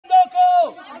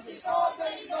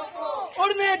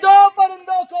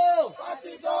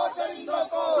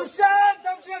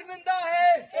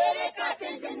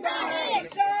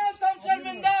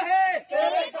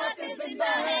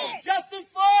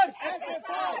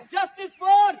Justice for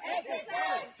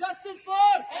SSR. Justice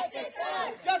for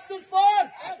SSR. Justice for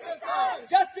SSR.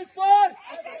 Justice for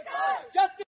SSR.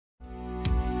 Justice.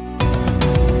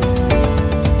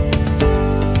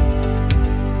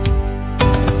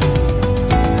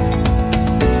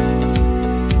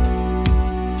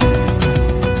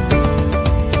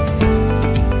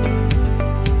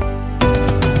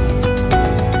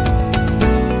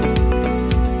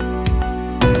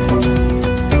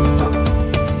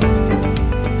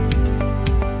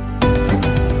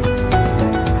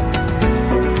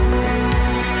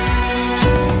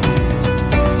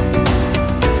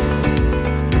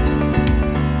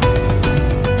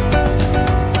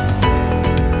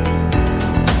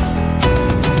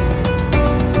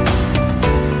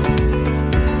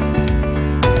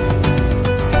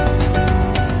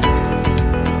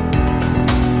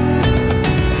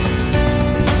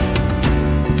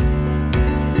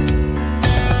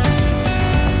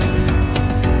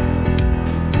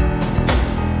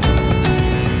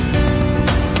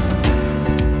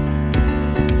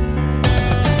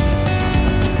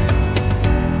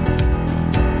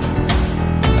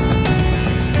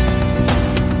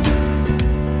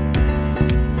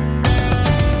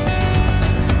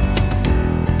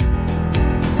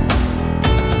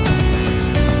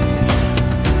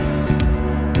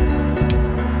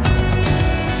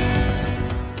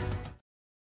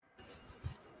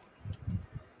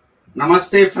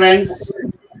 Namaste friends,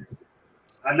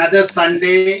 another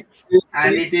Sunday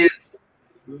and it is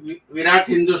Virat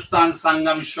Hindustan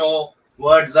Sangam show,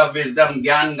 Words of Wisdom,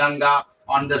 Gyan Ganga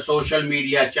on the social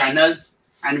media channels,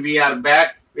 and we are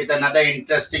back with another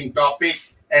interesting topic,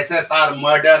 SSR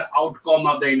murder, outcome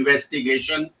of the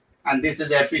investigation, and this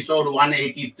is episode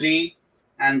 183,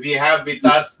 and we have with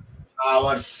us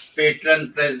our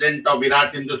patron president of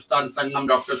Virat Hindustan Sangam,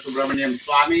 Dr. Subramaniam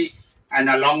Swamy, and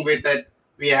along with it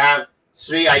we have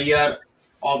Sree Iyer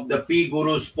of the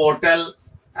PGurus portal,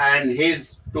 and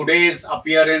his today's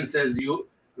appearance is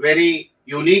very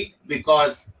unique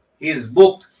because his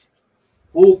book,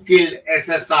 Who Killed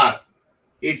SSR?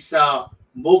 It's a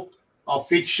book of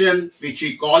fiction, which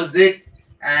he calls it,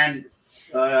 and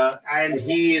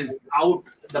he is out.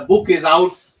 The book is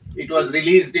out. It was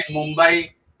released in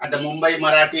Mumbai at the Mumbai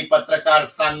Marathi Patrakar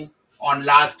Sangh on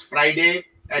last Friday.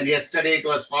 And yesterday it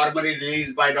was formally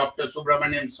released by Dr.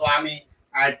 Subramaniam Swamy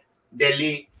at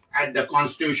Delhi at the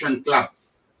Constitution Club.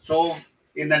 So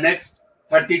in the next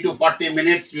 30 to 40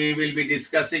 minutes, we will be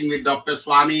discussing with Dr.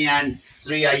 Swamy and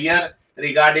Sree Iyer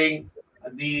regarding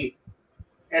the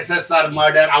SSR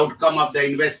murder outcome of the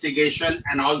investigation,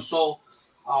 and also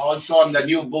on the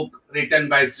new book written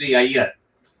by Sree Iyer.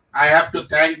 I have to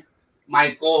thank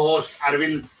my co-host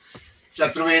Arvind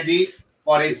Chaturvedi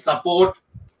for his support,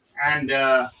 and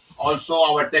also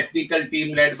our technical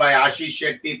team led by Ashish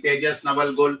Shetty, Tejas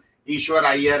Navalgul, Ishwar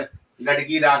Iyer,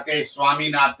 Gadgi Rakesh,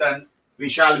 Swaminathan,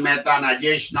 Vishal Mehta and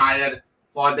Ajesh Nair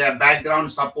for their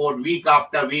background support week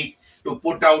after week to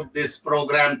put out this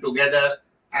program together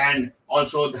and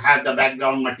also have the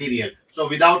background material. So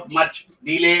without much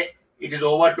delay, it is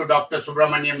over to Dr.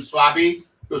 Subramaniam Swamy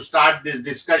to start this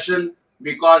discussion,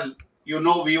 because you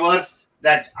know, viewers,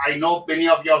 that I know many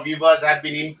of your viewers have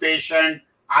been impatient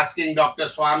asking Dr.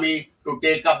 Swamy to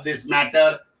take up this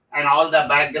matter and all the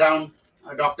background.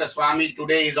 Dr. Swamy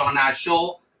today is on our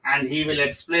show and he will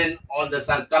explain all the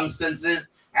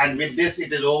circumstances. And with this,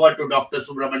 it is over to Dr.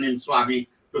 Subramaniam Swamy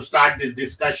to start this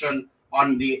discussion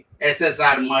on the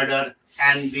SSR murder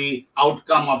and the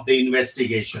outcome of the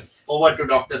investigation. Over to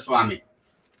Dr. Swamy.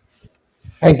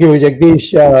 Thank you,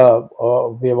 Jagdish.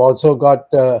 We have also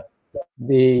got the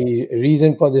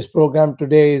reason for this program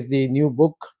today is the new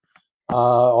book,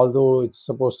 although it's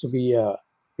supposed to be a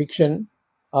fiction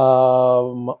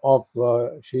of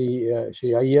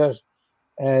Sree Iyer,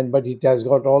 but it has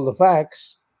got all the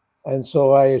facts, and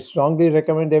so I strongly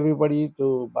recommend everybody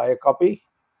to buy a copy.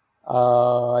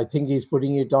 I think he's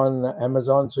putting it on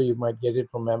Amazon, so you might get it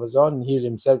from Amazon. He'll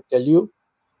himself tell you,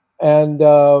 and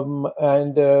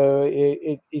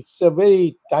it's a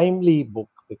very timely book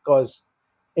because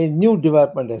a new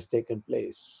development has taken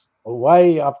place.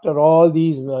 Why, after all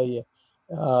these months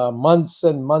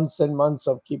and months and months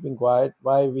of keeping quiet,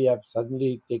 why we have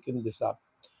suddenly taken this up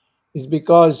is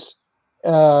because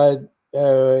Roop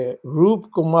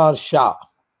Kumar Shah,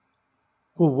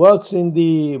 who works in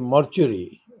the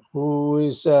mortuary, who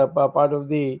is part of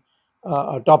the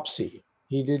autopsy,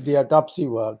 he did the autopsy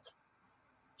work,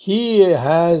 he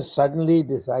has suddenly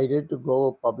decided to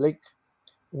go public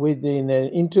in an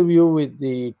interview with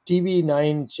the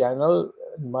TV9 channel,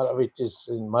 which is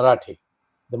in Marathi,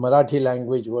 the Marathi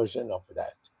language version of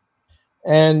that.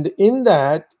 And in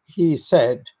that, he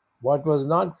said what was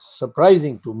not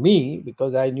surprising to me,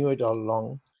 because I knew it all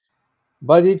along,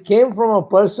 but it came from a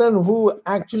person who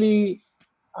actually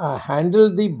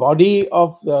handled the body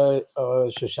of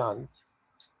Sushant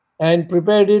and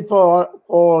prepared it for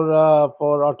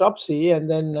autopsy, and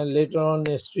then later on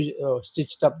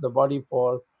stitched up the body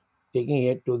for taking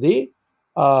it to the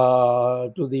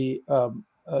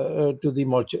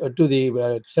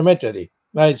cemetery.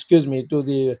 Excuse me, to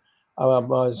the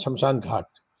Shamshan Ghat.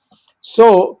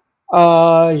 So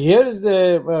here is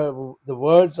the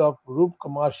words of Roop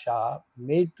Kumar Shah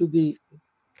made to the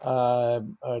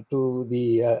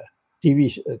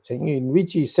TV thing, in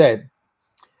which he said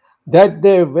that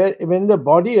when the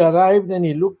body arrived and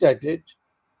he looked at it,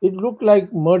 it looked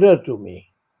like murder to me.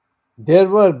 There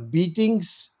were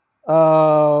beatings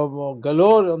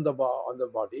galore on the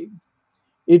body.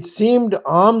 It seemed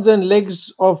arms and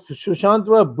legs of Sushant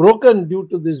were broken due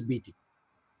to this beating.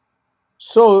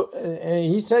 So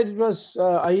he said it was.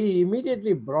 I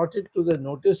immediately brought it to the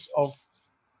notice of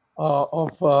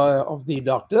the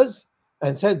doctors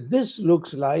and said, "This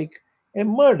looks like a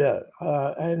murder,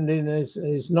 and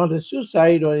it's not a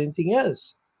suicide or anything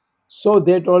else." So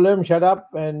they told him, "Shut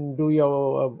up and do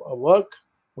your work,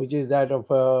 which is that of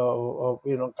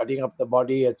cutting up the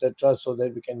body, etc., so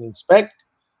that we can inspect.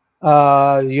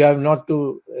 You have not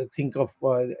to think of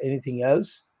anything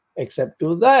else except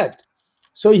to that."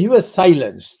 So he was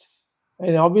silenced,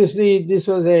 and obviously this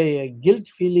was a guilt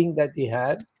feeling that he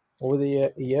had over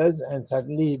the years, and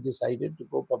suddenly he decided to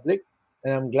go public.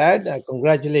 And I'm glad. I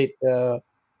congratulate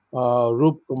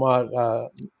Roop Kumar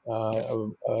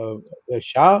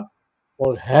Shah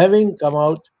for having come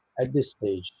out at this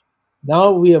stage.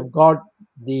 Now we have got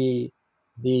the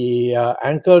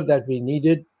anchor that we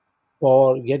needed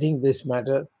for getting this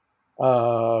matter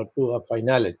to a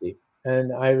finality,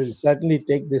 and I will certainly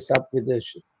take this up with the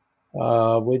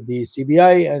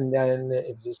CBI, and then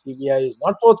if the CBI is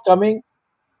not forthcoming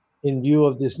in view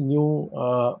of this new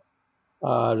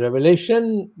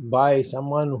revelation by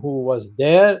someone who was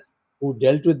there, who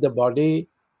dealt with the body,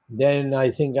 then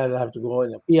I think I'll have to go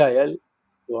in a PIL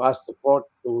to ask the court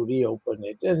to reopen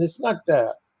it. And it's not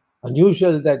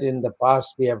unusual that in the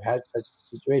past we have had such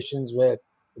situations where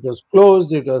it was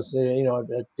closed, it was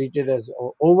treated as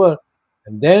over,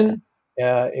 and then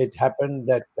it happened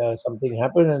that something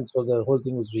happened, and so the whole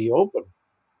thing was reopened.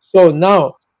 So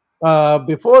now,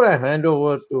 before I hand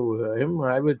over to him,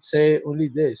 I would say only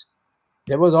this.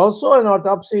 There was also an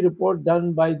autopsy report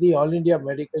done by the All India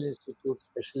Medical Institute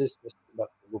specialist, Mr.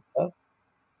 Dr. Gupta,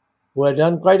 who had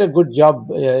done quite a good job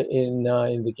in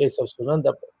the case of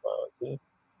Sunanda.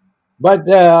 But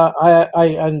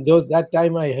that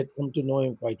time I had come to know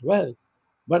him quite well.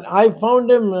 But I found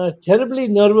him terribly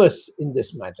nervous in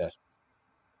this matter.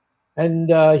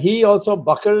 And he also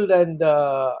buckled, and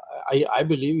I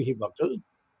believe he buckled.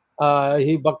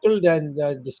 He buckled and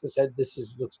just said, "This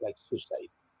looks like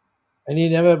suicide." And he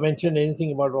never mentioned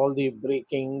anything about all the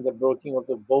breaking of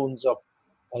the bones of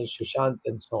Sushant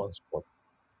and so on and so forth.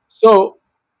 So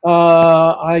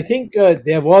I think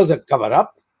there was a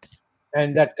cover-up,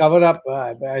 and that cover-up,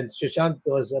 and Sushant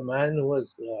was a man who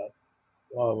was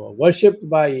worshipped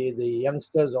by the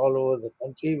youngsters all over the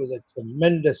country. He was a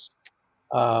tremendous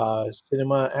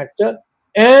cinema actor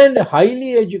and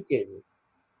highly educated.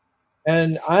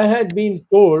 And I had been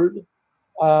told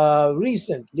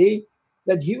recently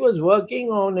that he was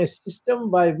working on a system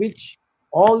by which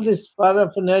all this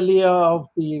paraphernalia of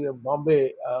the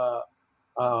Bombay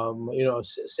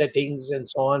settings and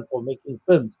so on for making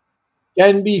films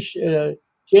can be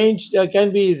changed,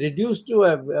 can be reduced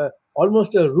to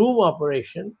almost a room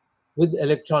operation with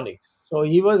electronics. So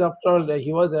he was, after all,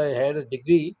 had a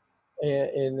degree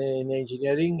in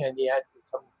engineering, and he had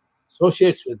some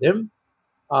associates with him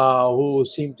who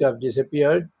seemed to have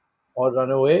disappeared or run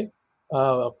away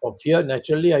for fear.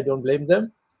 Naturally, I don't blame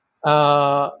them.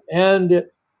 And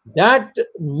that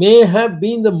may have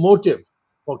been the motive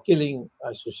for killing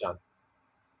Sushant.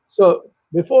 So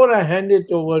before I hand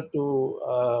it over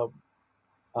to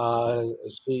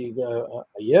Sree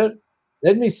Iyer,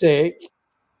 let me say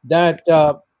that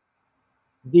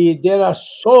there are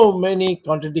so many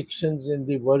contradictions in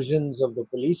the versions of the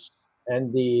police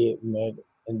and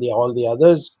all the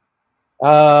others.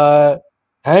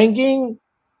 Hanging,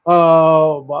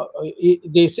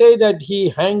 they say that he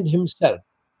hanged himself,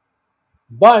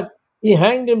 but he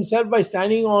hanged himself by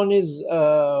standing on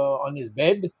his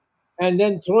bed and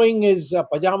then throwing his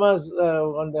pajamas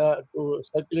to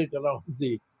circulate around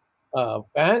the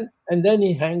fan, and then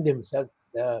he hanged himself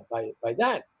by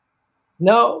that.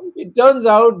 Now it turns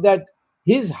out that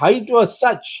his height was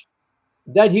such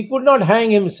that he could not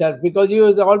hang himself because he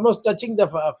was almost touching the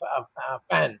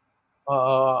fan.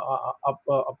 up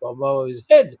above his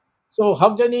head. So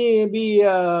how can he be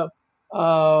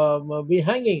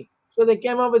hanging? So they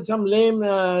came up with some lame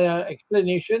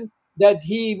explanation that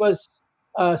he was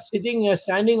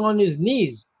standing on his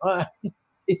knees.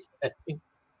 He's standing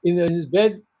in his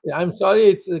bed. I'm sorry,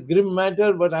 it's a grim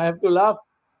matter, but I have to laugh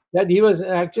that he was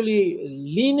actually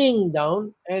leaning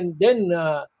down and then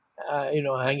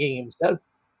hanging himself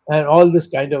and all this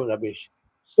kind of rubbish.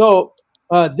 So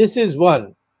this is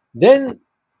one. Then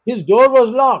his door was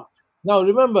locked. Now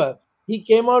remember, he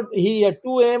came out. He at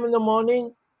 2 a.m. in the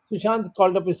morning. Sushant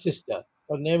called up his sister.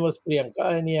 Her name was Priyanka,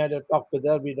 and he had a talk with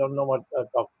her. We don't know what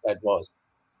talk that was.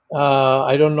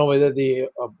 I don't know whether the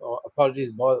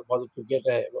authorities bothered to get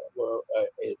a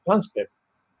transcript.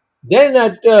 Then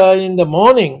at in the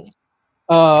morning,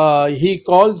 he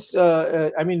calls.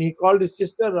 He called his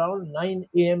sister around 9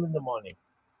 a.m. in the morning,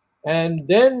 and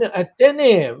then at 10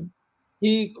 a.m.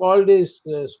 he called his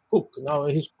cook. Now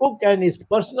his cook and his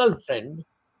personal friend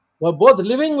were both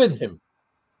living with him,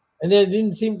 and they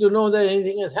didn't seem to know that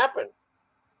anything has happened.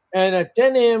 And at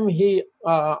 10 a.m. he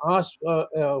asked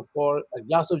for a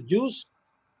glass of juice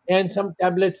and some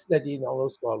tablets that he now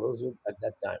swallows at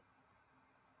that time.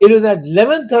 It was at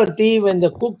 11:30 when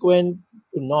the cook went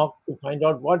to knock to find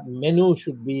out what menu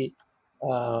should be,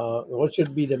 what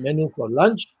should be the menu for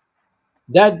lunch.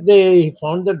 That day he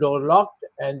found the door locked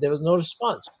and there was no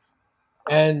response.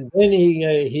 And then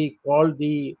he called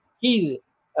the key,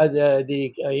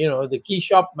 the key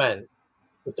shop man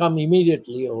to come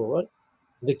immediately over.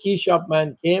 The key shop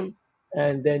man came,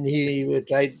 and then he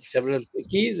tried several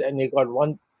keys, and he got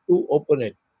one to open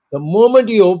it. The moment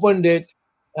he opened it,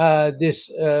 this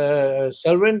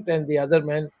servant and the other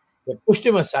man, they pushed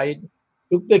him aside,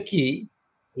 took the key,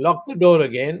 locked the door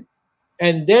again,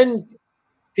 and then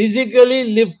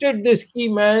physically lifted this key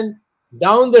man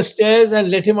down the stairs and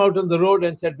let him out on the road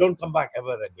and said, "Don't come back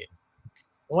ever again."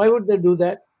 Why would they do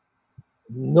that?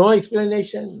 No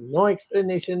explanation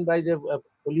by the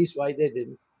police why they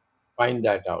didn't find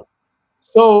that out.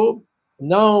 So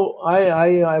now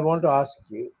I want to ask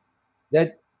you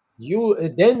that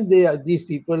these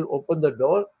people open the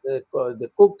door, the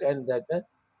cook and that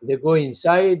they go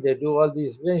inside, they do all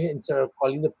these instead of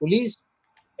calling the police,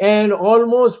 and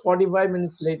almost 45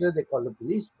 minutes later they call the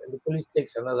police, and the police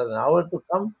takes another hour to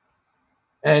come.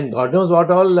 And God knows what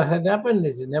all had happened.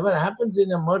 It never happens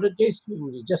in a murder case.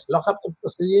 You just lock up the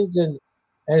proceedings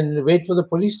and wait for the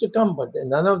police to come. But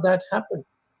none of that happened.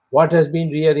 What has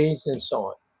been rearranged and so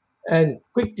on. And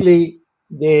quickly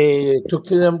they took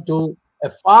them to a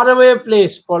faraway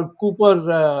place called Cooper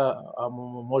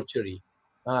Mortuary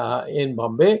in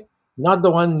Bombay. Not the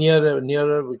one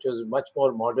nearer, which was much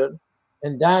more modern.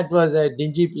 And that was a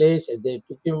dingy place. And they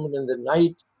took him in the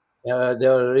night. They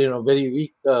were, very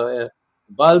weak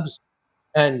bulbs,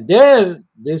 and there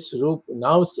this Roop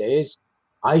now says,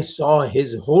 I saw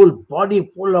his whole body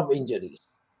full of injuries.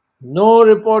 No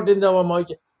report in the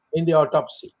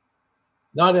autopsy.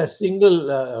 Not a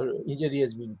single injury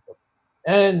has been put.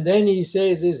 And then he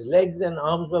says his legs and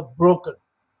arms were broken.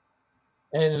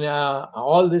 And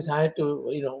all this I had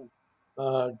to,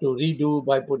 to redo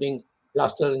by putting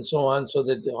plaster and so on so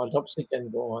that the autopsy can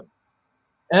go on.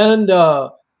 And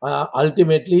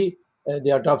ultimately,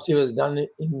 the autopsy was done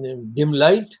in dim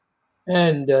light,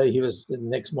 and he was the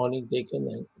next morning taken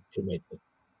and cremated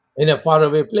in a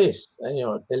faraway place. And,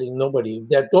 telling nobody. If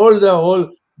they had told, the whole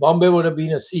Bombay would have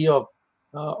been a sea of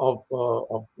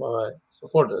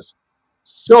supporters.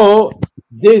 So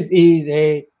this is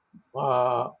a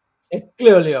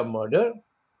clearly a murder,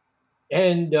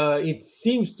 and it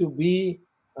seems to be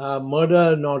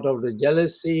murder not out of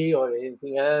jealousy or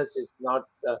anything else. It's not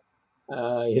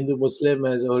Hindu-Muslim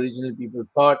as original people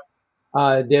thought.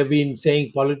 They've been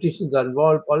saying politicians are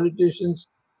involved. Politicians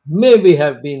maybe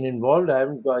have been involved. I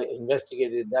haven't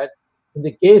investigated that. In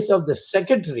the case of the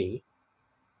secretary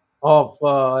of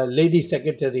lady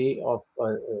secretary of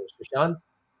Sushant,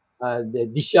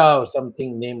 the Disha or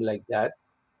something named like that,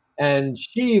 and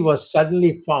she was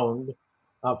suddenly found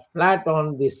flat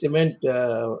on the cement,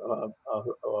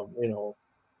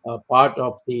 part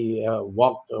of the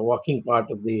walking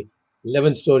part of the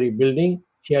 11-story building.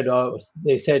 She had,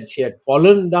 they said she had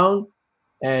fallen down,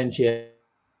 and she had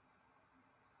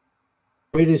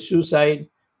committed suicide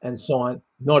and so on.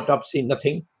 No autopsy,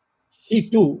 nothing. She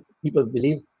too, people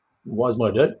believe, was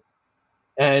murdered.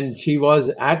 And she was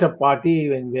at a party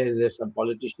where there's some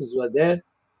politicians were there.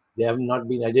 They have not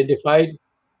been identified.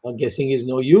 I'm guessing is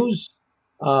no use.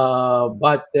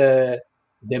 But there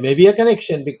may be a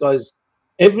connection, because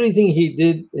everything he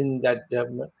did in that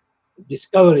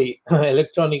discovery,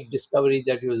 electronic discovery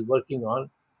that he was working on,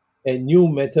 a new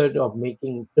method of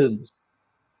making films,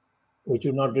 which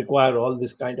would not require all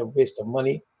this kind of waste of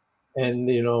money and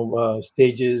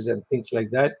stages and things like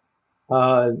that.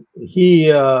 Uh, he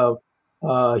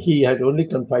had only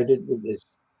confided with his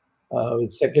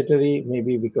secretary,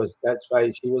 maybe because that's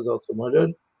why she was also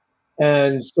murdered,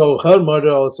 and so her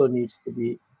murder also needs to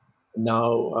be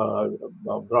now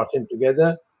brought in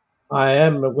together. I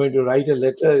am going to write a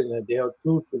letter in a day or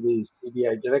two to the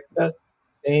CBI director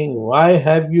saying, why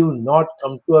have you not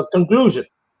come to a conclusion?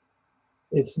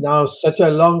 It's now such a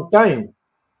long time.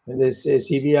 And they say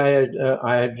CBI,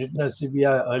 I had written a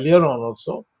CBI earlier on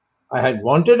also. I had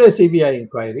wanted a CBI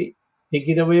inquiry, take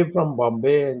it away from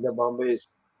Bombay and the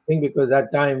Bombay's thing, because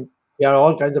that time there are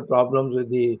all kinds of problems with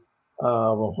the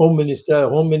Home Minister.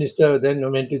 Home Minister then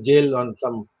went to jail on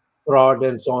some fraud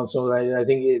and so on. So I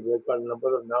think he's got a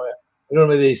number of now. I don't know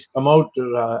whether he's come out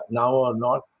now or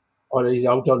not, or he's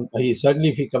out on. He certainly,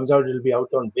 if he comes out, he'll be out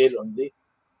on bail only.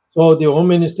 So the Home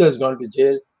Minister has gone to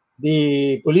jail.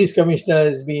 The police commissioner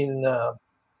has been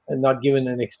not given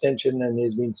an extension and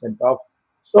has been sent off.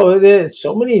 So there's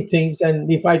so many things. And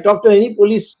if I talk to any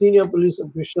senior police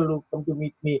official who come to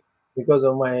meet me because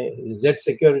of my Z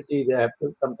security, they have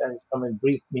to sometimes come and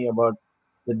brief me about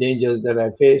the dangers that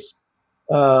I face.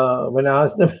 When I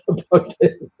ask them about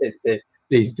this, they say,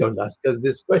 please don't ask us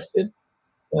this question.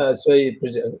 I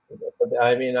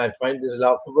mean, I find this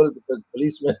laughable because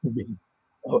policemen being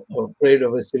afraid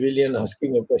of a civilian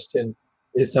asking a question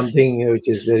is something which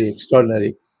is very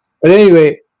extraordinary. But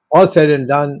anyway, all said and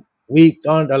done, we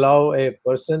can't allow a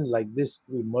person like this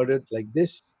to be murdered like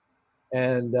this,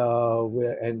 and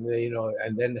and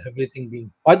then everything being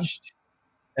fudged,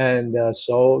 and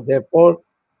so therefore,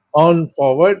 on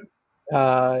forward,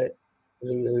 I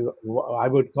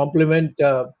would compliment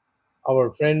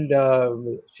our friend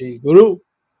Sri Guru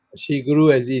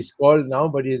as he's called now,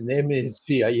 but his name is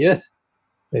Sree Iyer.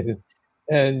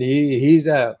 And he's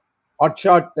a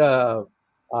hotshot,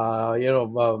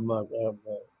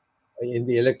 in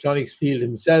the electronics field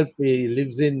himself. He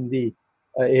lives in the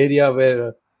area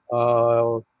where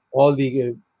all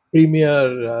the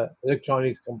premier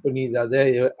electronics companies are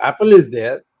there. Apple is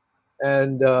there,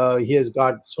 and he has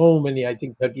got so many, I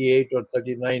think 38 or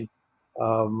 39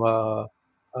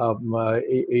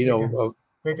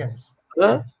 patents.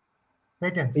 Huh?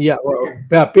 Patents. Yeah,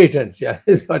 patents. Yeah,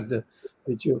 he's got the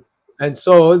issue. And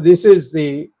so this is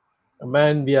the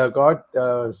man we have got,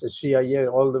 Sree Iyer,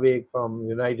 all the way from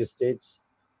United States.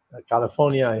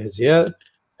 California is here,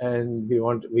 and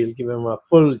we'll give him a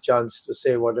full chance to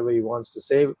say whatever he wants to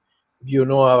say. You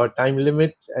know our time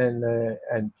limit,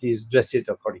 and please dress it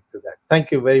according to that. Thank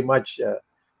you very much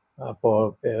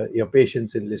for your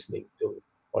patience in listening to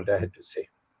what I had to say.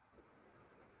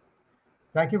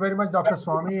 Thank you very much, Dr.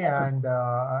 Swamy, and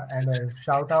a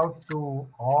shout out to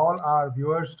all our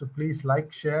viewers to please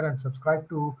like, share, and subscribe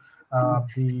to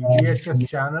the VHS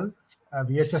channel.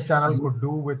 VHS channel could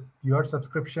do with your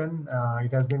subscription.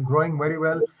 It has been growing very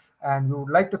well, and we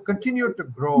would like to continue to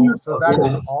grow so that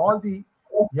all the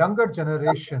younger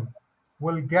generation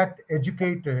will get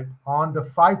educated on the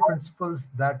 5 principles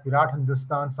that Virat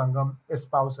Hindustan Sangam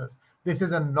espouses. This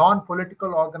is a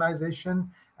non-political organization,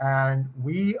 and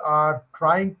we are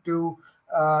trying to,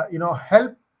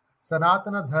 help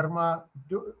Sanatana Dharma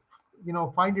to,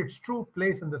 find its true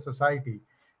place in the society.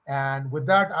 And with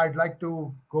that, I'd like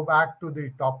to go back to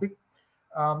the topic.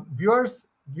 Viewers,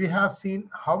 we have seen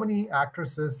how many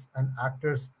actresses and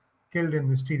actors killed in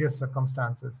mysterious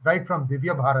circumstances, right from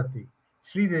Divya Bharati,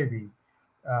 Sridevi,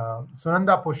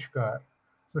 Sunanda Pushkar,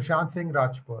 Sushant Singh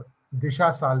Rajput,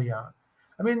 Disha Salian.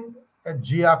 I mean,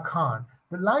 Jia Khan.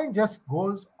 The line just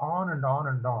goes on and on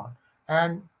and on.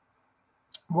 And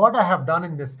what I have done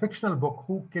in this fictional book,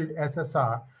 Who Killed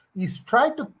SSR, is try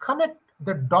to connect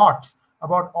the dots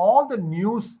about all the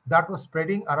news that was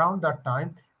spreading around that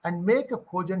time and make a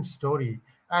cogent story.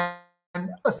 And I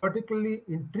was particularly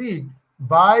intrigued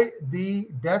by the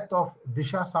death of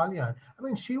Disha Salian. I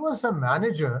mean, she was a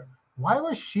manager. Why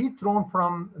was she thrown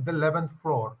from the 11th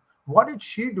floor? What did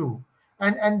she do?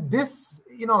 And this,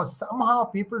 somehow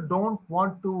people don't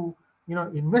want to,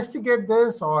 investigate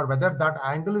this, or whether that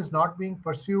angle is not being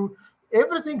pursued.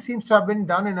 Everything seems to have been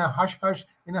done in a hush-hush,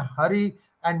 in a hurry.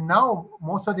 And now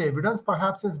most of the evidence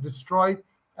perhaps is destroyed.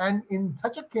 And in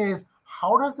such a case,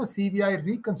 how does the CBI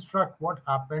reconstruct what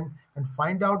happened and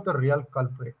find out the real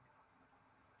culprit?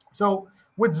 So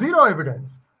with zero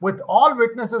evidence, with all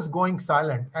witnesses going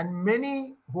silent and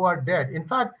many who are dead. In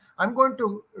fact, I'm going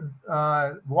to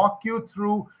walk you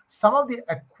through some of the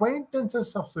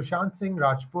acquaintances of Sushant Singh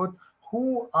Rajput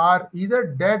who are either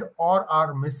dead or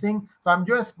are missing. So I'm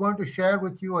just going to share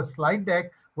with you a slide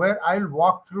deck where I'll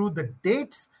walk through the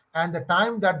dates and the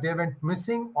time that they went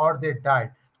missing or they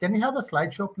died. Can we have the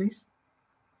slideshow, please?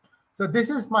 So this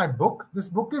is my book. This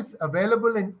book is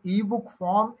available in ebook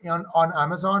form on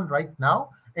Amazon right now.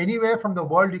 Anywhere from the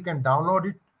world, you can download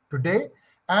it today.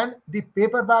 And the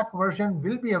paperback version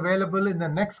will be available in the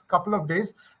next couple of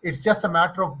days. It's just a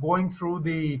matter of going through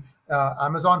the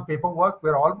Amazon paperwork.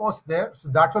 We're almost there. So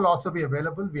that will also be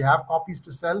available. We have copies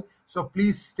to sell. So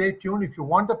please stay tuned. If you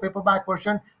want the paperback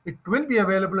version, it will be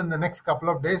available in the next couple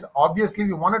of days. Obviously,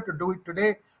 we wanted to do it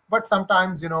today, but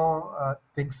sometimes,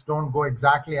 things don't go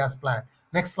exactly as planned.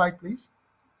 Next slide, please.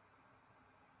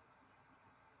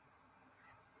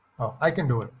 Oh, I can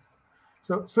do it.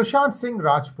 So Sushant Singh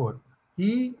Rajput,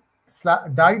 he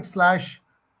died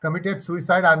 / committed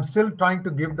suicide. I'm still trying to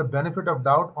give the benefit of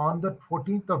doubt on the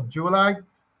 14th of June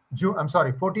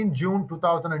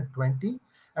 2020.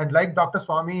 And like Dr.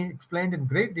 Swamy explained in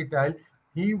great detail,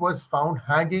 he was found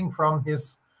hanging from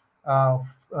his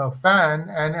fan,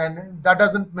 and that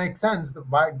doesn't make sense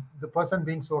by the person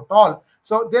being so tall.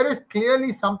 So there is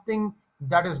clearly something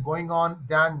that is going on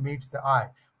than meets the eye.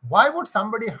 Why would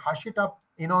somebody hush it up,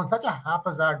 in such a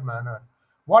haphazard manner?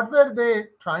 What were they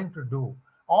trying to do?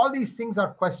 All these things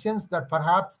are questions that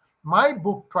perhaps my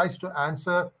book tries to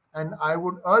answer, and I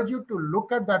would urge you to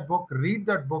look at that book, read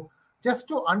that book, just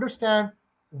to understand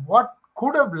what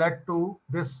could have led to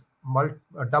this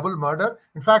double murder.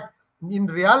 In fact, in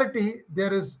reality,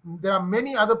 there are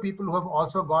many other people who have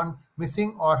also gone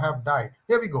missing or have died.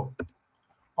 Here we go.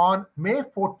 On May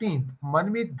 14th,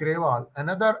 Manmeet Grewal,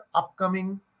 another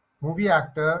upcoming movie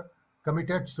actor,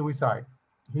 committed suicide.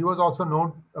 He was also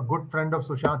known, a good friend of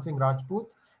Sushant Singh Rajput.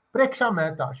 Preksha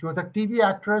Mehta, she was a TV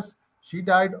actress. She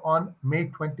died on May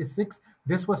 26th.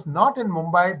 This was not in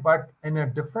Mumbai, but in a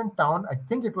different town. I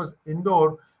think it was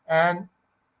Indore. And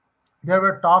there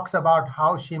were talks about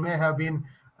how she may have been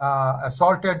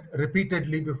assaulted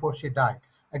repeatedly before she died.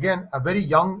 Again, a very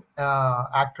young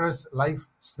actress, life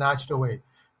snatched away.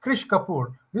 Krish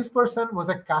Kapoor, this person was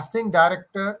a casting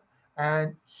director,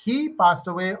 and he passed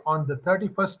away on the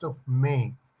 31st of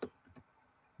May.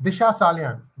 Disha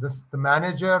Salian, the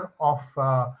manager of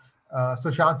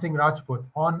Sushant Singh Rajput,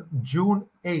 on June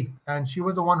 8th, and she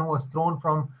was the one who was thrown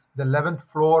from the 11th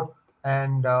floor.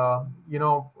 And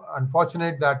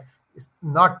unfortunate that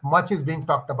not much is being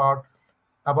talked about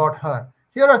her.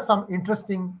 Here are some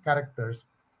interesting characters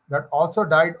that also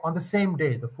died on the same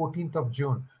day, the 14th of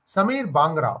June. Samir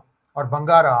Bangra, or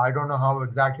Bangara, I don't know how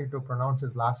exactly to pronounce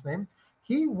his last name.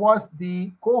 He was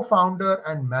the co-founder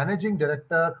and managing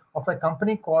director of a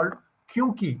company called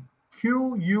Qyuki,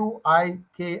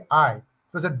 Q-U-I-K-I.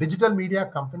 It was a digital media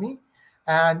company,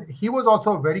 and he was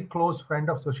also a very close friend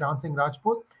of Sushant Singh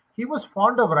Rajput. He was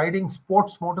fond of riding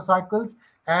sports motorcycles,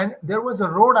 and there was a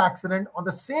road accident on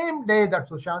the same day that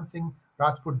Sushant Singh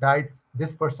Rajput died.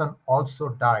 This person also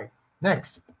died.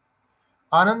 Next,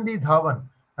 Anandi Dhawan,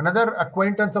 another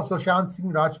acquaintance of Sushant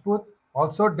Singh Rajput,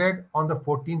 also dead on the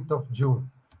 14th of June.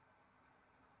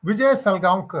 Vijay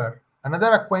Salgaonkar,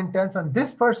 another acquaintance, and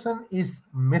this person is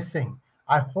missing.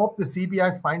 I hope the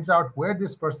CBI finds out where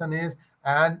this person is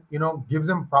and gives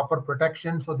him proper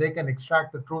protection so they can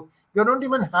extract the truth. They don't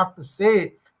even have to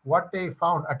say what they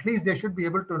found. At least they should be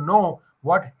able to know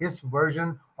what his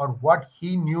version or what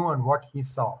he knew and what he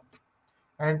saw.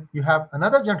 And you have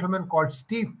another gentleman called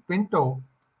Steve Pinto,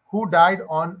 who died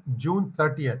on June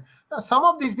 30th. Now, some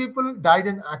of these people died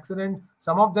in accident,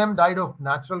 some of them died of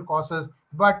natural causes,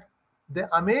 but the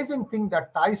amazing thing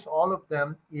that ties all of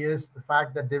them is the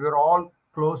fact that they were all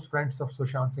close friends of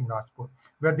Sushant Singh Rajput.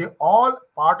 Were they all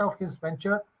part of his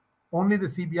venture? Only the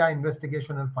CBI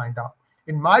investigation will find out.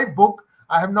 In my book,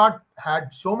 I have not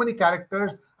had so many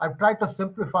characters. I've tried to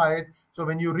simplify it, so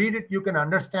when you read it, you can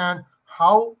understand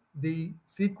how the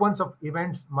sequence of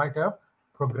events might have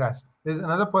progressed. There's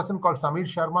another person called Samir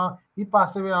Sharma. He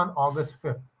passed away on August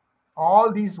 5th.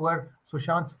 All these were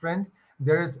Sushant's friends.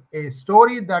 There is a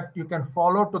story that you can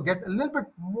follow to get a little bit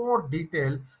more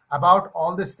detail about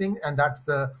all this thing, and that's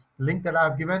the link that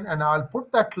I've given, and I'll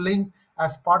put that link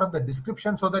as part of the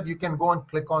description so that you can go and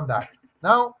click on that.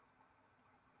 Now,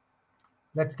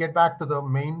 let's get back to the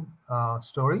main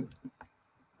story.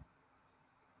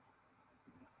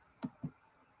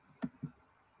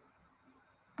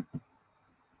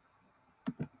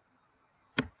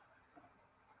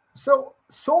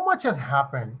 So much has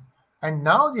happened, and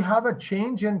now you have a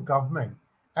change in government,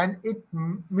 and it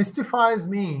mystifies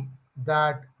me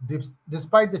that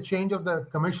despite the change of the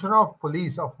Commissioner of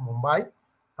Police of Mumbai,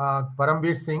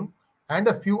 Parambir Singh, and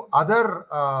a few other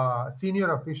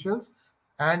senior officials,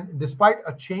 And despite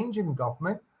a change in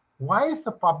government, why is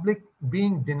the public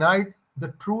being denied the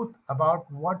truth about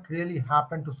what really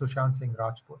happened to Sushant Singh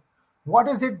Rajput? What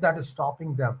is it that is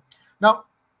stopping them? Now,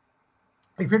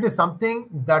 if it is something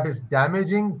that is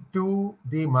damaging to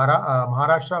the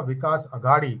Maharashtra Vikas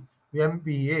Aghadi, the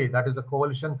MVA, that is a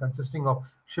coalition consisting of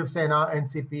Shiv Sena,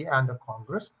 NCP, and the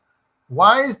Congress,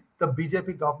 why is the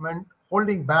BJP government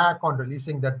holding back on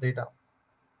releasing that data?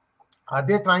 Are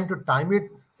they trying to time it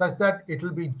such that it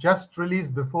will be just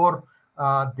released before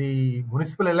the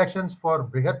municipal elections for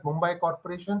Brihat Mumbai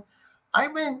Corporation? I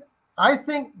mean, I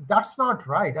think that's not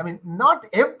right. I mean, not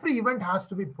every event has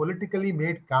to be politically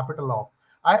made capital of.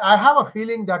 I have a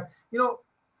feeling that,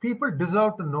 people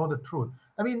deserve to know the truth.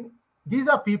 I mean, these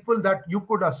are people that you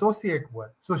could associate with.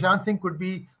 Sushant Singh could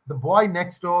be the boy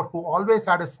next door who always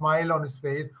had a smile on his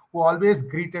face, who always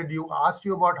greeted you, asked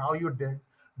you about how you did.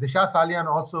 Disha Salian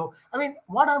also. I mean,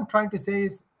 what I'm trying to say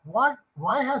is,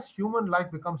 why has human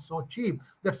life become so cheap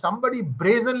that somebody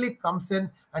brazenly comes in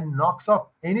and knocks off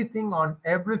anything on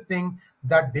everything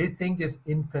that they think is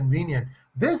inconvenient?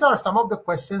 These are some of the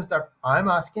questions that I'm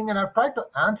asking, and I've tried to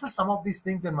answer some of these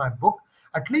things in my book.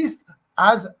 At least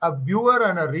as a viewer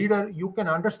and a reader, you can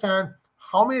understand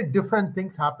how many different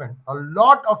things happen. A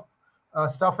lot of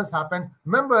stuff has happened.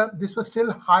 Remember, this was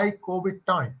still high COVID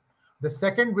time. The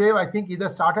second wave, I think, either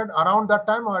started around that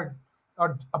time or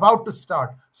about to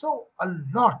start. So a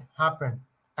lot happened,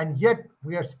 and yet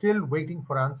we are still waiting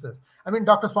for answers. I mean,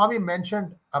 Dr. Swamy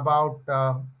mentioned about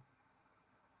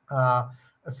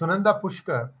Sunanda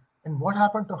Pushkar and what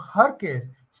happened to her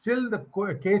case. Still, the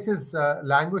case is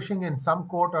languishing in some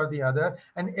court or the other.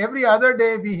 And every other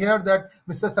day, we hear that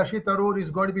Mr. Shashi Tharoor is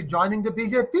going to be joining the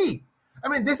BJP. I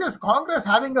mean, this is Congress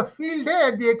having a field day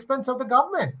at the expense of the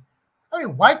government. I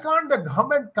mean, why can't the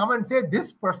government come and say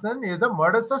this person is a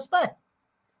murder suspect?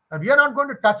 And we are not going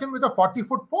to touch him with a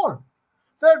 40-foot pole.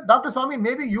 So, Dr. Swamy,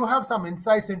 maybe you have some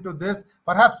insights into this.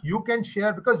 Perhaps you can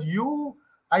share, because you,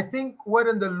 I think, were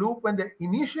in the loop when the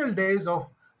initial days of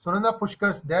Sunanda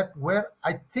Pushkar's death, where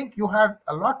I think you had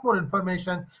a lot more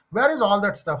information. Where is all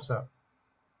that stuff, sir?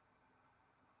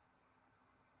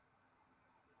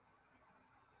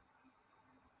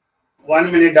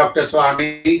 One minute, Dr.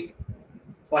 Swamy.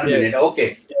 One minute.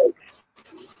 Okay.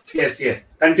 Yes.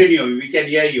 Continue. We can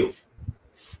hear you.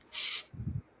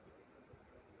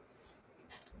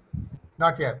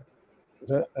 Not yet.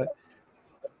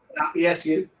 Yes,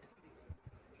 you.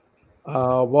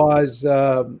 Was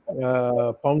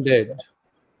founded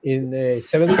in a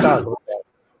seven-star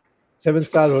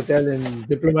hotel in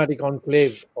diplomatic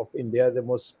enclave of India, the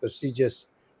most prestigious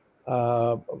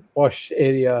posh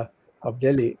area of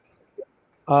Delhi.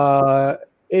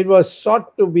 It was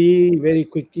sought to be very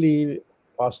quickly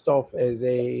passed off as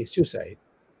a suicide.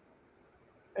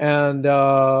 And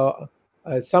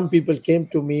some people came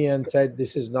to me and said,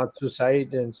 this is not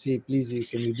suicide, and see, please,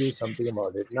 can you do something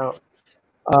about it? Now,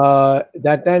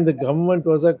 that time the government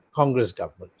was a Congress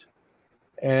government.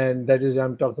 And that is,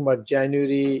 I'm talking about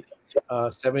January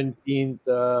 17th,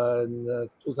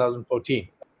 2014,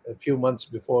 a few months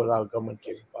before our government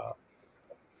came to power.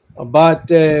 But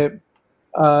at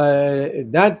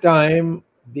that time,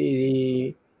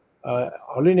 the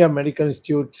All India Medical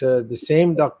Institute, the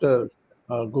same Dr.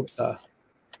 Gupta,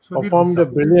 performed a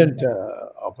brilliant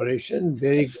operation,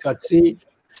 very gutsy,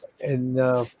 in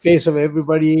the face of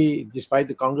everybody. Despite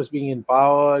the Congress being in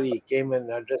power, he came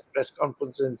and addressed press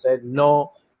conference and said,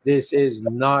 no, this is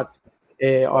not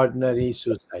an ordinary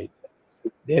suicide.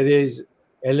 There is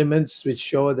elements which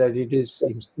show that it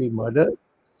seems to be murder,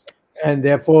 and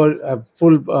therefore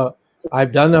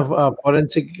I've done a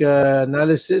forensic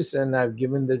analysis, and I've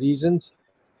given the reasons,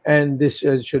 and this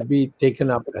should be taken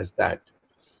up as that.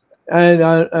 And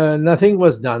nothing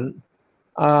was done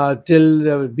till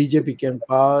the BJP came to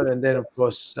power, and then, of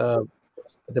course,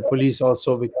 the police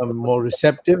also become more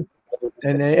receptive,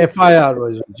 and an FIR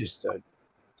was registered.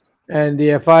 And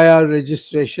the FIR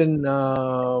registration,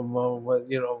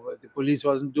 the police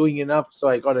wasn't doing enough, so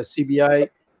I got a CBI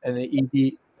and an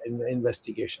ED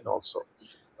investigation also.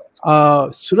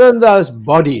 Sunanda's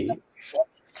body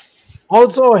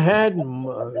also had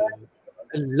a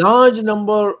large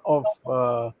number of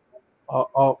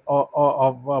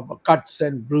cuts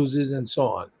and bruises and so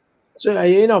on. So,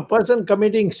 a person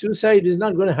committing suicide is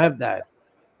not going to have that.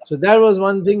 So that was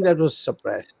one thing that was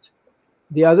suppressed.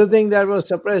 The other thing that was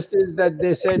suppressed is that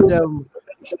they said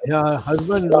her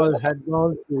husband had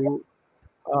gone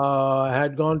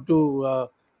to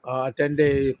attend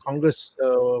a Congress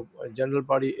general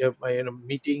body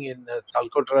meeting in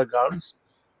Talkotara grounds,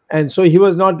 and so he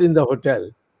was not in the hotel.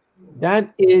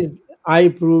 That is, I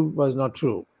proved was not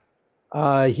true.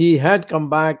 He had come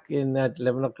back in at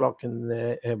 11 o'clock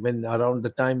in when around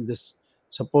the time this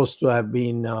supposed to have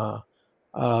been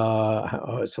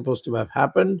supposed to have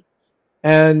happened.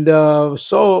 And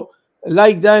so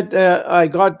like that I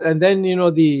got, and then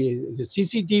the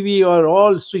CCTV are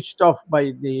all switched off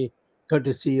by the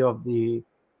courtesy of the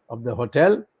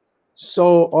hotel.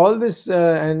 So all this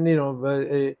and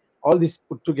all this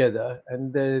put together,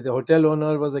 and the hotel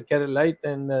owner was a Keralite,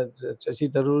 and Shashi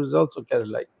Tharoor is also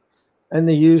Keralite, and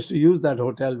they used to use that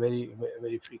hotel very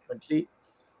very frequently.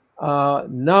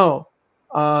 Now,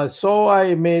 so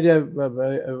I made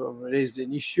raised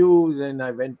an issue. Then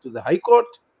I went to the High Court,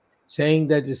 saying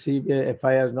that the CBI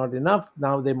FIR is not enough.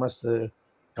 Now they must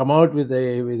come out with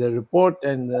a report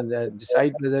and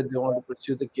decide whether they want to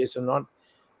pursue the case or not.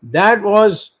 That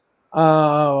was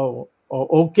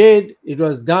okayed. It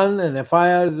was done, and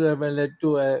FIR led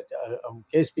to a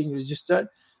case being registered.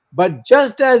 But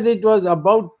just as it was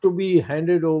about to be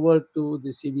handed over to the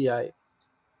CBI,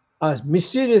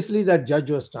 mysteriously that judge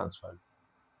was transferred,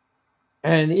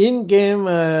 and in came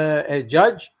a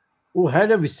judge who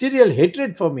had a visceral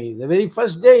hatred for me. The very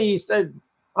first day he said,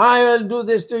 "I will do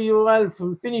this to you, I'll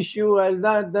finish you, I'll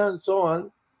that, so on."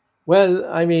 Well,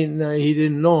 I mean, he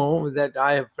didn't know that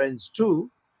I have friends too,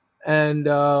 and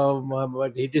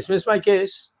but he dismissed my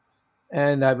case,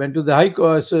 and I went to the High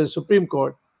Court, Supreme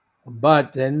Court.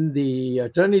 But then the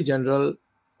Attorney General,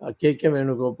 K.K.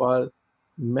 Venugopal,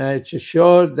 made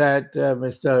sure that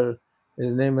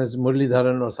his name is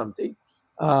Muralidharan or something,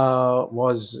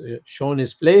 was shown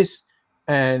his place,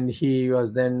 and he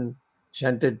was then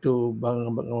shunted to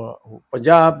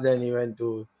Punjab. Then he went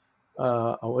to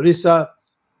Orissa,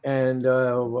 and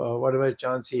whatever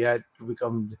chance he had to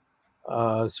become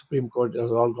Supreme Court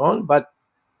was all gone. But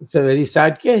it's a very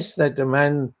sad case that a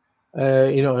man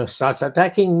starts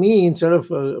attacking me instead of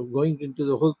going into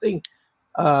the whole thing,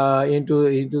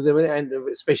 into the, and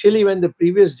especially when the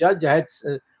previous judge had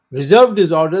reserved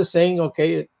his order, saying,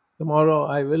 "Okay, tomorrow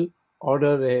I will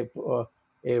order a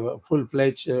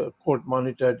full-fledged court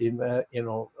monitored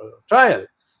trial."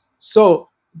 So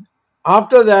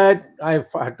after that, I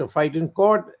had to fight in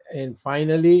court, and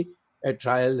finally a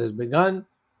trial has begun.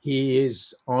 He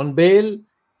is on bail.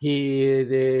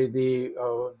 The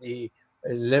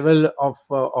level of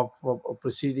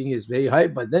proceeding is very high,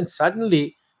 but then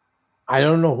suddenly, I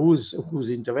don't know whose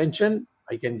intervention.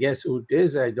 I can guess who it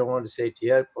is. I don't want to say it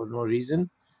here for no reason.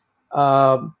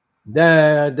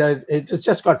 That it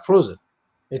just got frozen.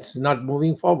 It's not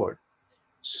moving forward.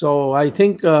 So I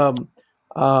think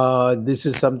this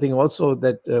is something also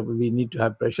that we need to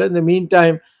have pressure. In the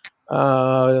meantime,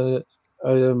 Shashi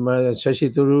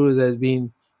Tharoor has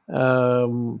been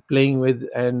playing with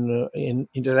and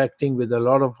interacting with a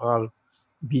lot of our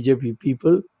BJP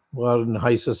people who are in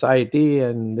high society,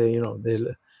 and they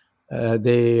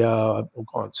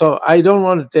gone. So I don't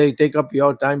want to take up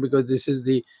your time, because this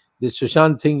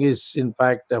Sushant thing is in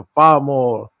fact far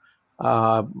more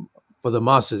for the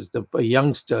masses, the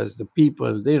youngsters, the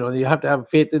people. You have to have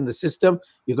faith in the system.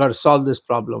 You got to solve this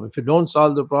problem. If you don't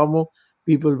solve the problem,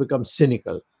 people become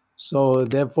cynical. So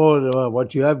therefore,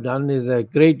 what you have done is a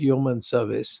great human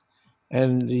service,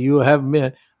 and you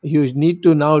need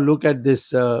to now look at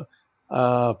this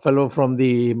fellow from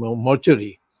the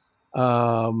mortuary,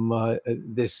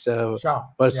 this Shah,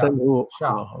 person yeah, who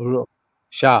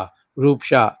Shah, Roop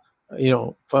Shah.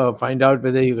 Find out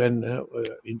whether you can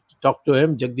talk to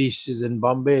him. Jagdish is in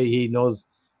Bombay. He knows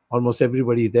almost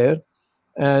everybody there.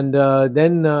 And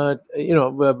then,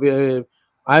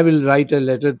 I will write a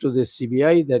letter to the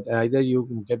CBI that either you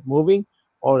can get moving,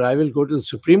 or I will go to the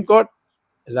Supreme Court,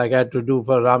 like I had to do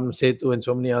for Ram Setu and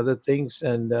so many other things,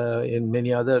 and in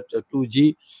many other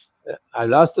 2G.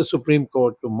 I'll ask the Supreme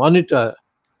Court to monitor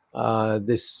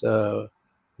this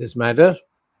matter,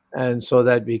 and so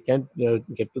that we can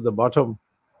get to the bottom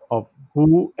of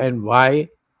who and why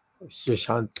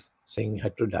Sushant Singh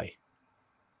had to die.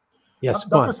 Yes,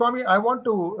 Dr. Swamy, I want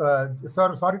to,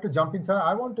 sir, sorry to jump in, sir.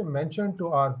 I want to mention to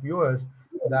our viewers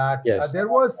that there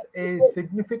was a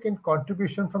significant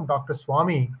contribution from Dr.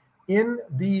 Swamy in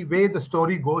the way the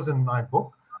story goes in my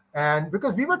book. And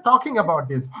because we were talking about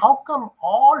this, how come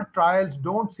all trials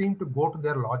don't seem to go to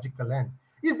their logical end?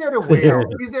 Is there a way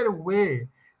out? Is there a way?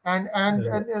 And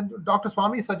Dr.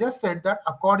 Swamy suggested that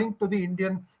according to the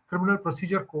Indian Criminal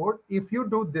Procedure Code, if you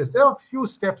do this, there are a few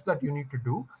steps that you need to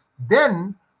do,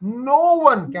 then no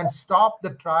one can stop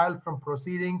the trial from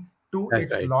proceeding to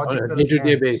its logical end. On a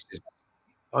day-to-day basis.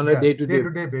 On a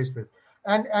day-to-day basis.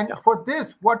 And for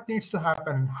this, what needs to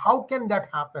happen? How can that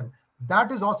happen?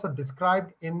 that is also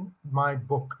described in my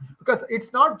book, because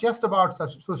it's not just about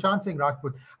Sushant Singh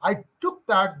Rajput. I took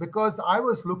that because I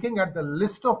was looking at the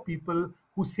list of people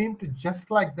who seem to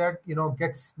just like that,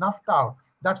 get snuffed out.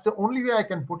 That's the only way I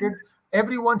can put it.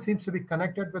 Everyone seems to be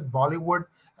connected with Bollywood,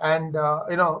 and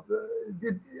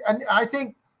and I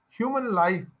think human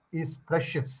life is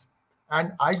precious,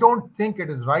 and I don't think it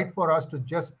is right for us to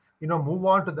just move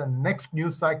on to the next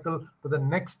news cycle, to the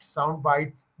next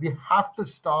soundbite. We have to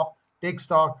stop, take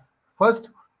stock first,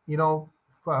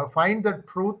 find the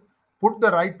truth, put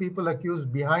the right people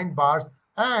accused behind bars,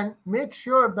 and make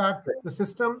sure that the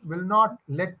system will not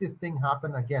let this thing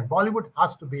happen again. Bollywood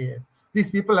has to behave. These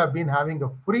people have been having a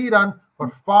free run for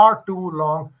far too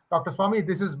long. Dr. Swamy,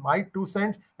 this is my 2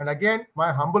 cents. And again,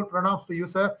 my humble pranams to you,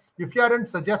 sir. If you hadn't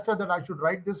suggested that I should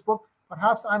write this book,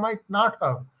 perhaps I might not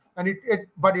have. And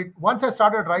but once I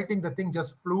started writing, the thing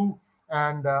just flew.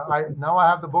 And now I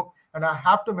have the book. And I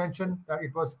have to mention that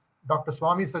it was Dr.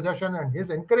 Swamy's suggestion and his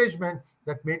encouragement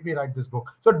that made me write this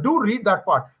book. So do read that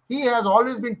part. He has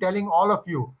always been telling all of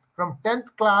you from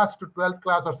 10th class to 12th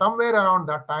class or somewhere around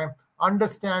that time,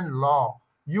 understand law.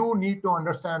 You need to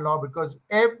understand law because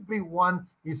everyone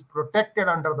is protected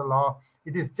under the law.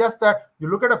 It is just that you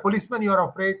look at a policeman, you're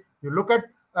afraid. You look at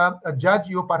a judge,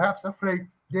 you're perhaps afraid.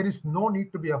 There is no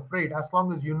need to be afraid as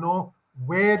long as you know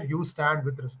where you stand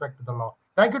with respect to the law.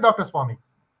 Thank you, Dr. Swamy.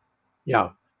 Yeah.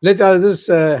 Let others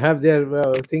have their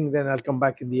thing, then I'll come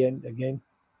back in the end again.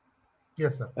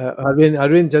 Yes, sir.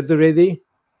 Arvind Chaturvedi.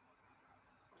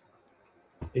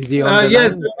 Is he on the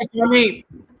yes, line? Swamy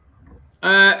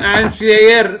and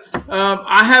Sree Iyer,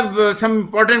 I have some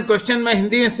important question. मैं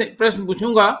हिंदी में प्रश्न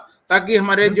पूछूंगा ताकि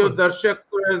हमारे जो दर्शक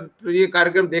ये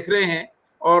कार्यक्रम देख रहे हैं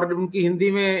और उनकी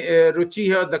हिंदी में रुचि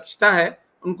है और दक्षता है,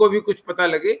 उनको भी कुछ पता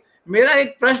लगे। मेरा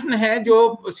एक प्रश्न है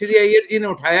जो श्री अय्यर जी ने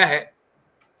उठाया है।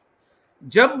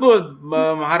 जब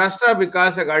महाराष्ट्र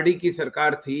विकास अघाड़ी की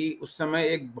सरकार थी, उस समय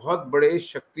एक बहुत बड़े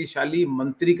शक्तिशाली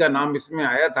मंत्री का नाम इसमें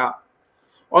आया था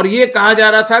और ये कहा जा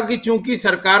रहा था कि चूंकि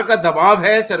सरकार का दबाव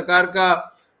है, सरकार का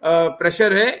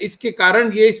प्रेशर है, इसके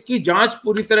कारण ये इसकी जांच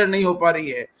पूरी तरह नहीं हो पा रही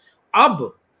है।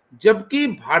 अब जबकि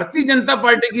भारतीय जनता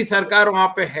पार्टी की सरकार वहां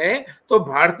पे है, तो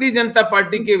भारतीय जनता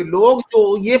पार्टी के लोग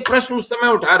जो ये प्रश्न उस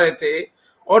समय उठा रहे थे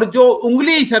और जो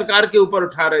उंगली सरकार के ऊपर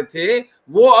उठा रहे थे,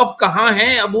 वो अब कहाँ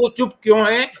हैं, अब वो चुप क्यों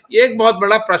हैं, ये एक बहुत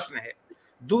बड़ा प्रश्न है।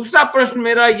 दूसरा प्रश्न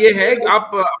मेरा ये है,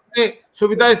 आप अपने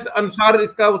सुविधा अनुसार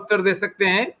इसका उत्तर दे सकते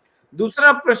हैं।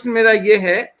 दूसरा प्रश्न मेरा ये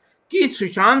है कि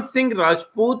सुशांत सिंह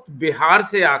राजपूत बिहार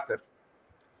से आकर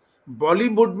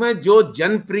बॉलीवुड में जो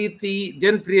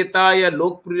जनप्रियता या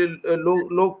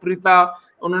लोकप्रियता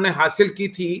उन्होंने हासिल की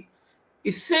थी,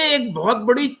 इससे एक बहुत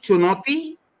बड़ी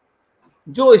चुनौती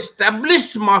जो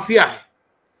एस्टैब्लिश्ड माफिया है,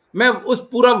 मैं उस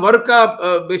पूरा वर्ग का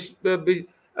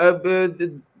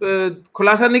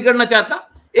खुलासा नहीं करना चाहता,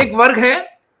 एक वर्ग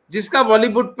है जिसका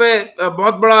बॉलीवुड पे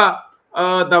बहुत बड़ा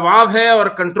दबाव है और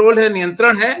कंट्रोल है,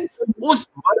 नियंत्रण है, उस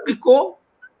वर्ग को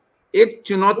एक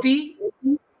चुनौती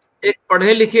एक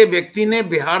पढ़े लिखे व्यक्ति ने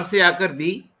बिहार से आकर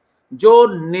दी, जो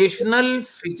नेशनल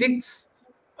फिजिक्स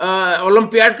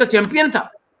ओलंपियाड का चैंपियन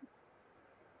था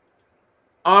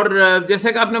और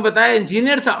जैसे कि आपने बताया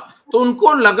इंजीनियर था। तो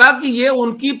उनको लगा कि ये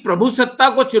उनकी प्रभुसत्ता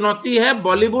को चुनौती है,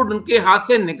 बॉलीवुड उनके हाथ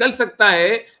से निकल सकता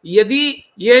है यदि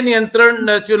ये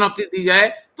नियंत्रण चुनौती दी जाए,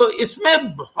 तो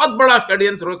इसमें बहुत बड़ा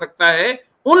षड्यंत्र हो सकता है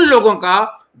उन लोगों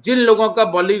का जिन लोगों का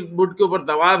बॉलीवुड के ऊपर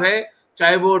दबाव है,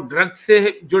 चाहे वो ड्रग्स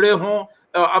से जुड़े हों।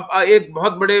 अब एक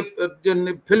बहुत बड़े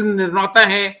जो फिल्म निर्माता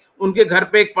हैं, उनके घर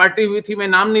पे एक पार्टी हुई थी, मैं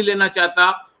नाम नहीं लेना चाहता,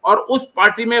 और उस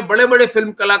पार्टी में बड़े बड़े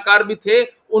फिल्म कलाकार भी थे,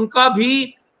 उनका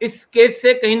भी इस केस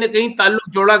से कहीं ना कहीं ताल्लुक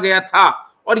जोड़ा गया था।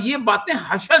 और ये बातें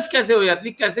हश-हश कैसे हो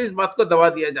जाती, कैसे इस बात को दबा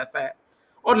दिया जाता है।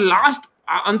 और लास्ट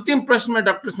अंतिम प्रश्न मैं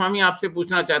डॉक्टर स्वामी आपसे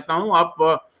पूछना चाहता हूं, आप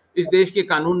इस देश के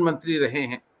कानून मंत्री रहे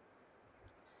हैं,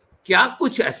 क्या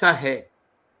कुछ ऐसा है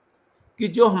कि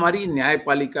जो हमारी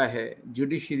न्यायपालिका है,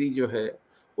 जुडिशरी जो है,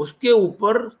 उसके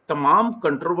ऊपर तमाम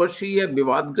कंट्रोवर्सी या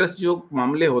विवादग्रस्त जो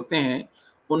मामले होते हैं,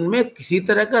 उनमें किसी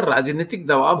तरह का राजनीतिक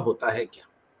दबाव होता है क्या?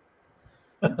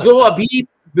 जो अभी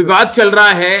विवाद चल रहा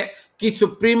है कि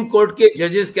सुप्रीम कोर्ट के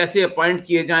जजेस कैसे अपॉइंट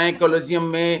किए जाएं, कॉलेजियम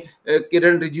में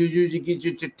किरण रिजिजू जी की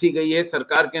जो चिट्ठी गई है,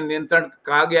 सरकार के नियंत्रण,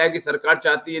 कहा गया है कि सरकार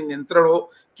चाहती है नियंत्रण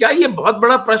हो, क्या ये बहुत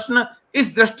बड़ा प्रश्न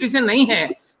इस दृष्टि से नहीं है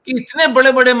कि इतने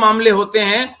बड़े बड़े मामले होते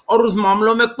हैं और उस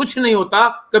मामलों में कुछ नहीं होता,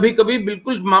 कभी कभी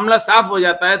बिल्कुल मामला साफ हो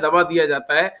जाता है, दबा दिया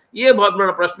जाता है? ये बहुत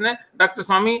बड़ा प्रश्न है। डॉक्टर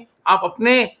स्वामी, आप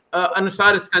अपने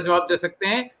अनुसार इसका जवाब दे सकते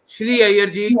हैं। श्री अय्यर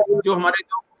जी जो हमारे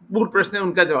जो मूल प्रश्न है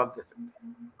उनका जवाब दे सकते हैं।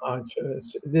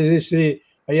 Sree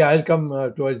Iyer, I'll come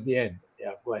towards the end.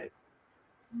 Yeah, go ahead.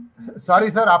 Sorry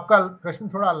sir, आपका प्रश्न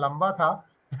थोड़ा लंबा था,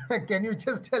 Can you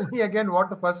just tell me again what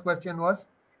the first question was?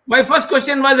 My first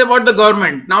question was about the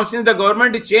government. Now, since the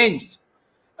government is changed,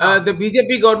 the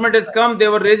BJP government has come, they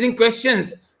were raising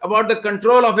questions about the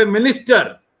control of a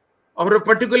minister or a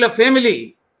particular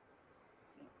family.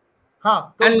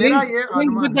 हाँ, तो And मेरा linked ये with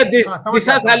अनुमान the है, हाँ, समझ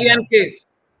गया, 𝙤𝙧 Salian case.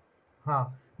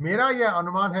 हाँ, मेरा ये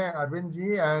अनुमान है अरविंद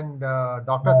जी, एंड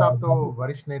डॉक्टर साहब तो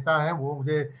वरिष्ठ नेता हैं, वो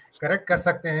मुझे करेक्ट कर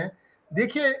सकते हैं।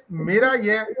 देखिए, मेरा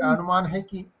ये अनुमान है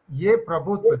कि ये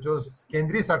प्रभुत्व जो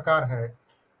केंद्रीय सरकार है,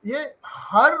 ये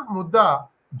हर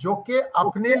मुद्दा जो कि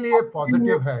अपने लिए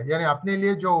पॉजिटिव है, यानी अपने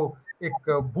लिए जो एक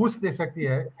बूस्ट दे सकती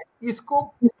है, इसको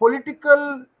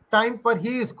पॉलिटिकल टाइम पर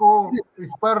ही इसको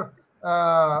इस पर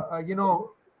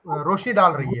रोशनी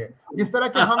डाल रही है। जिस तरह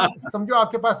के हम समझो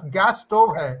आपके पास गैस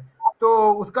स्टोव है,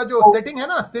 तो उसका जो सेटिंग है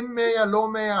ना, सिम में या लो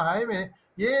में या हाई में,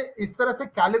 ये इस तरह से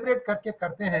कैलिब्रेट करके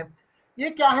करते हैं। ये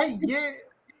क्या है, ये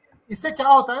इससे क्या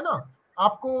होता है ना,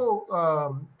 आपको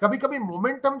कभी कभी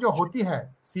मोमेंटम जो होती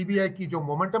है, सीबीआई की जो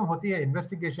मोमेंटम होती है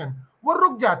इन्वेस्टिगेशन, वो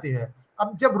रुक जाती है।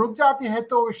 अब जब रुक जाती है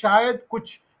तो शायद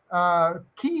कुछ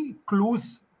की क्लूज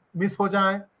मिस हो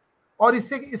जाए, और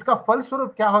इससे इसका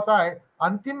फलस्वरूप क्या होता है,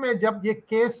 अंतिम में जब ये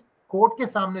केस कोर्ट के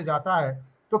सामने जाता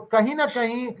है तो कहीं ना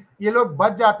कहीं ये लोग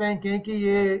बच जाते हैं कि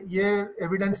ये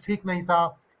एविडेंस ठीक नहीं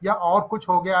था या और कुछ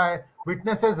हो गया है,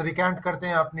 विटनेसेस रिकैंट करते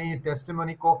हैं अपनी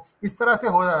टेस्टिमनी को, इस तरह से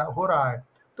हो रहा है।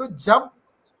 तो जब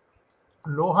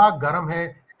लोहा गर्म है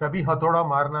तभी हथौड़ा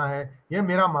मारना है, ये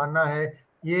मेरा मानना है।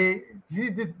 ये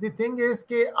द थिंग इज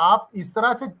कि आप इस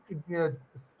तरह से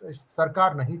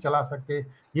सरकार नहीं चला सकते,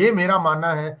 ये मेरा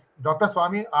मानना है। डॉक्टर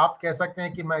स्वामी, आप कह सकते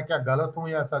हैं कि मैं क्या गलत हूं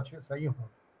या सही हूं?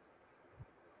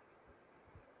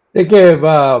 देखिए,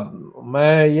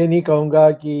 मैं ये नहीं कहूँगा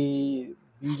कि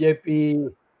बीजेपी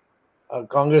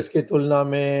कांग्रेस की तुलना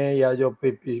में या जो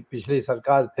पिछली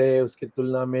सरकार थे उसकी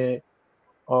तुलना में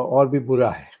और भी बुरा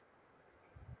है।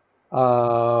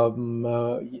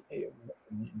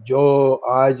 जो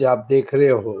आज आप देख रहे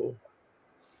हो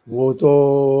वो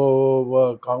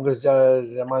तो कांग्रेस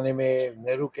जमाने में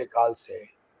नेहरू के काल से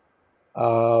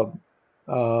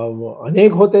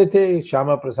अनेक होते थे।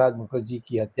 श्यामा प्रसाद मुखर्जी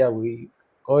की हत्या हुई,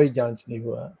 कोई जांच नहीं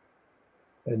हुआ।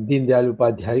 दीनदयाल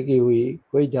उपाध्याय की हुई,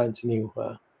 कोई जांच नहीं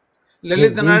हुआ।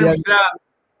 ललित नारायण मिश्रा,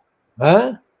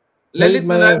 हाँ, ललित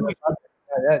नारायण मिश्रा,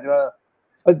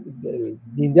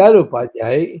 दीनदयाल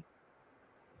उपाध्याय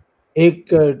एक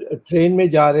ट्रेन में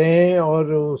जा रहे हैं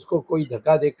और उसको कोई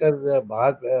धक्का देकर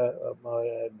बाहर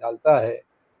डालता है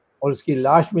और उसकी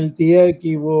लाश मिलती है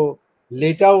कि वो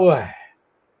लेटा हुआ है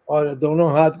और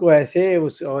दोनों हाथ को ऐसे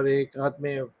और एक हाथ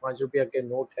में 5 रुपया के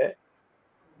नोट है।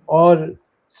 और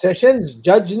सेशंस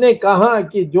जज ने कहा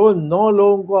कि जो 9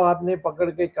 लोगों को आपने पकड़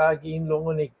के कहा कि इन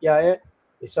लोगों ने किया है,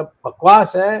 ये सब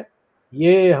बकवास है,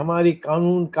 ये हमारी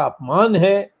कानून का अपमान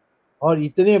है और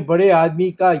इतने बड़े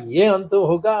आदमी का ये अंत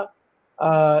होगा।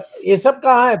 ये सब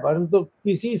कहा है, परंतु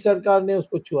किसी सरकार ने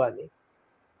उसको छुआ नहीं।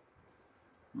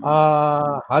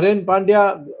 हरेन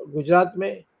पांड्या गुजरात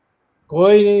में,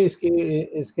 कोई नहीं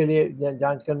इसके लिए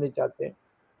जांच करने चाहते।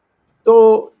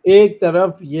 तो एक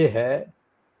तरफ ये है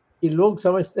कि लोग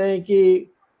समझते हैं कि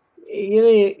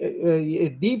ये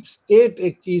डीप स्टेट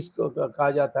एक चीज को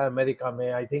कहा जाता है अमेरिका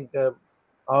में। I think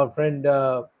our friend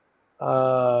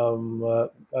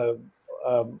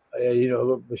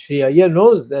Sree Iyer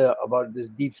knows about this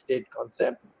deep state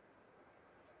concept.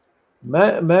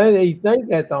 मैं इतना ही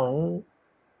कहता हूँ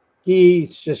कि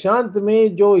सुशांत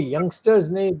में जो यंगस्टर्स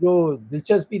ने जो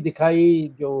दिलचस्पी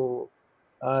दिखाई, जो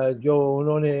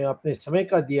उन्होंने अपने समय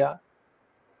का दिया,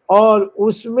 और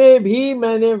उसमें भी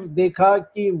मैंने देखा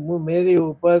कि मेरे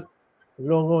ऊपर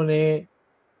लोगों ने,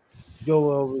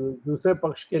 जो दूसरे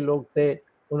पक्ष के लोग थे,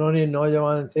 उन्होंने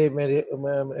नौजवान से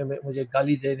मुझे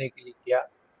गाली देने के लिए किया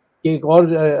कि एक और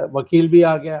वकील भी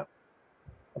आ गया,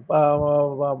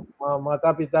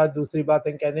 माता पिता दूसरी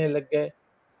बातें कहने लग गए।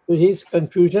 तो इस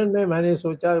कंफ्यूजन में मैंने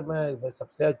सोचा मैं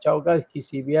सबसे अच्छा होगा कि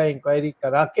सीबीआई इंक्वायरी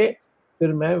करा के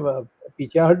फिर मैं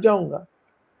पीछे हट जाऊंगा।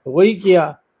 तो वही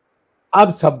किया।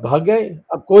 अब सब भाग गए,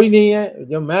 अब कोई नहीं है।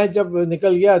 जब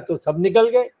निकल गया तो सब निकल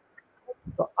गए।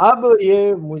 तो अब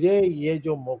मुझे ये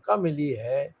जो मौका मिली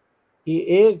है कि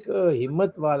एक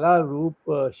हिम्मत वाला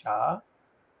रूप शाह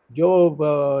जो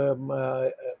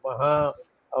वहाँ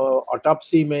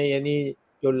ऑटोप्सी में, यानी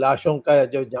जो लाशों का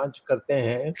जो जांच करते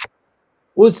हैं,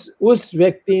 उस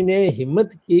व्यक्ति ने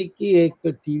हिम्मत की कि एक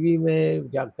टीवी में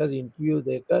जाकर इंटरव्यू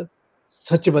देकर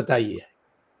सच बताई है।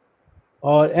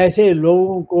 और ऐसे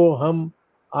लोगों को हम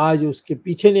आज उसके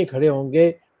पीछे नहीं खड़े होंगे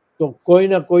तो कोई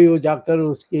ना कोई वो जाकर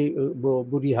उसकी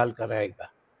बुरी हाल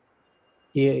कराएगा,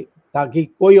 कि ताकि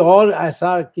कोई और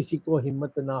ऐसा किसी को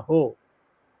हिम्मत ना हो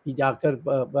कि जाकर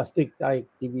वास्तविकता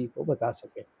टीवी को बता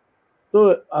सके। तो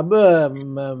अब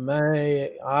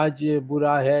मैं आज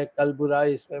बुरा है कल बुरा,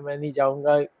 इसमें मैं नहीं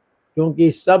जाऊंगा,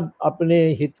 क्योंकि सब अपने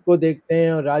हित को देखते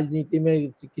हैं और राजनीति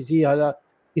में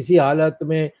किसी हालत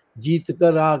में जीत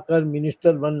कर आकर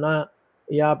मिनिस्टर बनना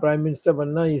या प्राइम मिनिस्टर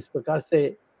बनना इस प्रकार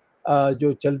से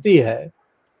जो चलती है,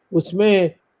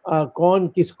 उसमें कौन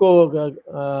किसको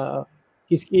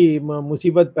किसकी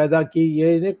मुसीबत पैदा की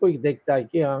ये नहीं कोई देखता है,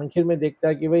 कि आखिर में देखता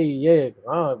है कि भाई ये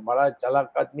हाँ बड़ा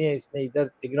चालाक आदमी है, इसने इधर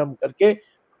तिगड़म करके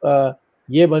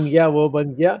ये बन गया वो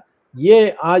बन गया। ये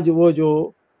आज वो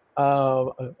जो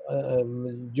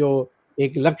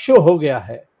एक लक्ष्य हो गया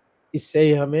है, इससे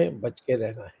ही हमें बच के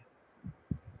रहना है।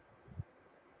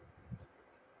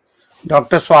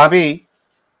 Dr. Swamy,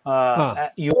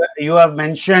 you have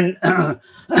mentioned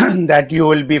that you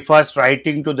will be first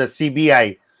writing to the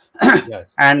CBI, Yes.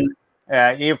 and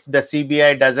if the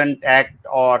CBI doesn't act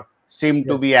or seem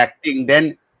to be acting,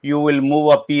 then you will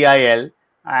move a PIL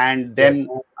and then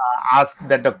ask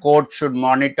that the court should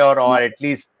monitor or at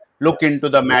least look into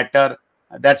the matter.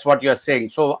 That's what you're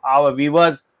saying. So our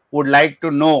viewers would like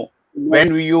to know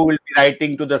when you will be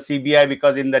writing to the CBI,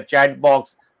 because in the chat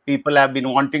box people have been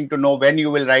wanting to know when you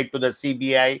will write to the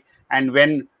CBI and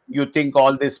when you think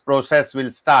all this process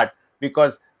will start,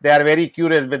 because they are very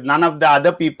curious, but none of the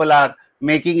other people are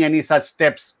making any such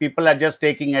steps. People are just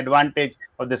taking advantage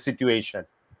of the situation.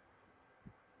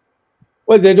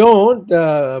 Well, they don't,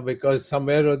 because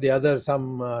somewhere or the other,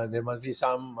 there must be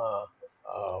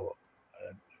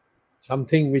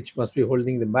something which must be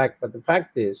holding them back. But the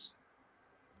fact is,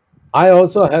 I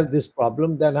also have this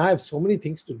problem that I have so many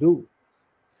things to do.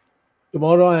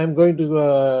 Tomorrow, I am going to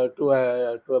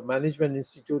a management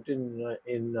institute in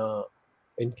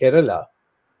Kerala,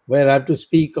 where I have to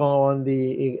speak on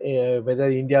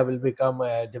whether India will become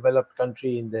a developed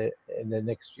country in the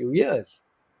next few years.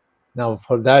 Now,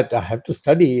 for that, I have to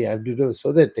study. I have to do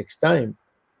so. That takes time.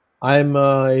 I'm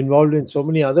involved in so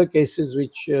many other cases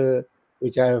which I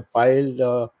have filed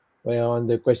on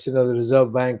the question of the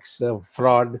Reserve Bank's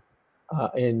fraud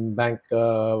in bank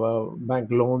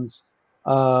loans,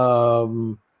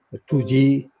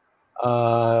 2G.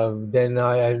 Then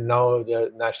I am now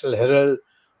the National Herald.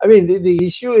 I mean, the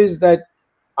issue is that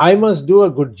I must do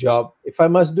a good job. If I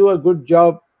must do a good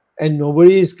job and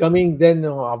nobody is coming, then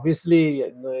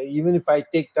obviously, even if I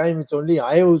take time, it's only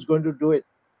I who's going to do it.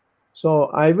 So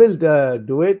I will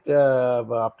do it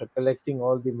after collecting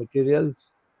all the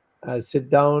materials. I'll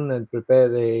sit down and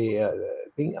prepare a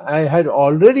thing. I had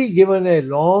already given a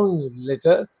long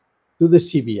letter to the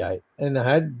CBI and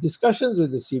I had discussions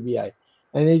with the CBI.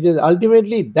 And it is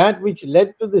ultimately that which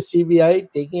led to the CBI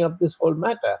taking up this whole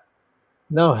matter.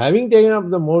 Now, having taken up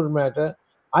the whole matter,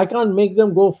 I can't make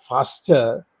them go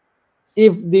faster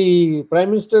if the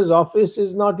Prime Minister's office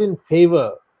is not in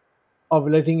favor of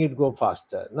letting it go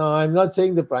faster. Now, I'm not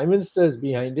saying the Prime Minister is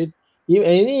behind it. If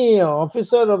any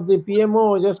officer of the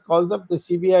PMO just calls up the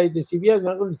CBI is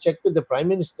not going to check with the Prime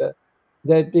Minister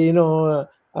that,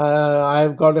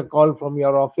 I've got a call from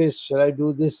your office, shall I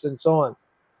do this and so on.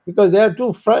 Because they are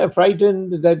too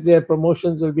frightened that their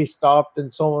promotions will be stopped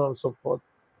and so on and so forth.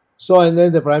 So, and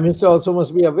then the Prime Minister also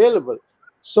must be available.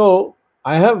 So,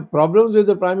 I have problems with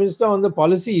the Prime Minister on the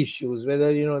policy issues,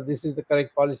 whether, this is the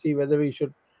correct policy, whether we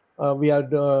should we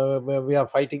are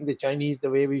fighting the Chinese the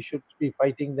way we should be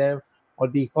fighting them, or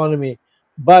the economy.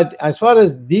 But as far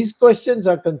as these questions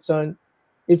are concerned,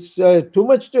 it's too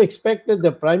much to expect that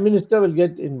the Prime Minister will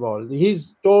get involved.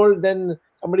 He's told, then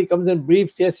somebody comes and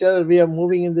briefs, yes, sir, we are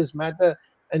moving in this matter,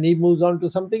 and he moves on to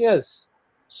something else.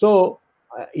 So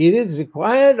it is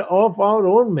required of our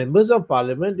own members of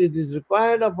parliament, it is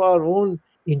required of our own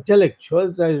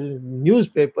intellectuals and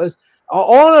newspapers are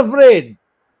all afraid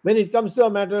when it comes to a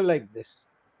matter like this,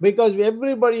 because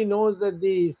everybody knows that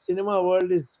the cinema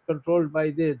world is controlled by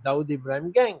the Dawood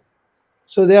Ibrahim gang.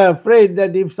 So they are afraid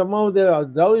that if somehow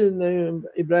the Dawood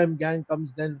Ibrahim gang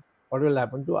comes, then what will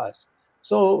happen to us?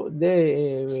 So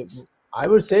I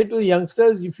would say to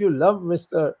youngsters, if you love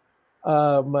Mr.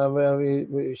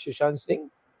 Sushant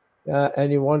Singh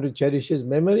and you want to cherish his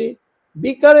memory,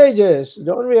 be courageous.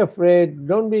 Don't be afraid.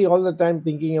 Don't be all the time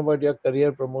thinking about your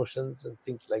career promotions and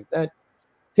things like that.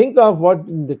 Think of what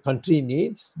the country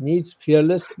needs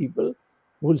fearless people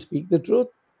who will speak the truth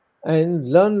and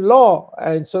learn law.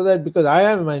 And so that, because I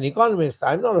am an economist,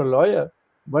 I'm not a lawyer,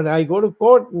 but I go to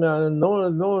court,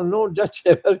 no judge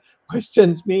ever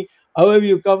questions me, how have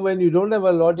you come when you don't have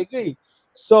a law degree?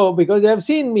 So, because they have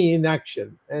seen me in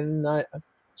action. And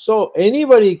so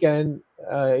anybody can,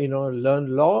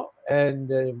 learn law, and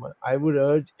I would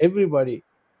urge everybody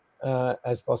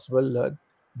as possible learn.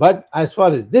 But as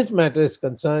far as this matter is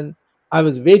concerned, I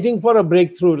was waiting for a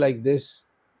breakthrough like this,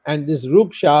 and this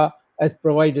𝙒𝙬𝙤 has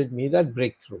provided me that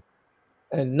breakthrough.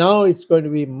 And now it's going to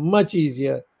be much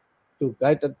easier to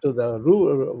get to the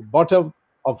bottom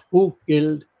of who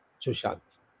killed Sushant.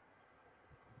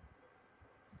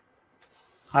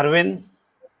 Arvind?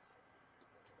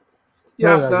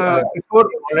 Yeah,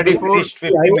 already finished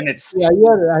 50 minutes.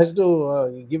 Iyer has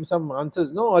to give some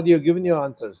answers, no? Or you've given your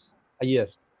answers, Iyer?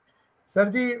 Sir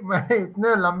जी मैं इतने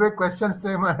लंबे questions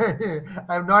थे मैं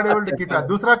I am not able to keep up.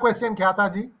 दूसरा question क्या था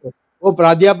जी? वो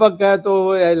प्राध्यापक है तो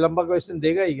लंबा क्वेश्चन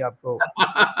देगा ही आपको.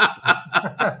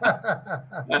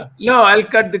 No, I'll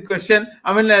cut the question.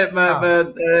 I mean,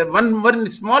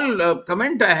 one small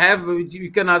comment I have, which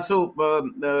you can also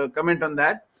comment on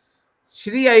that.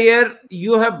 Sree Iyer,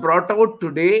 you have brought out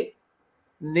today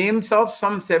names of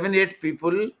some 7-8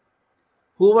 people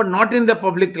who were not in the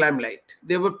public limelight.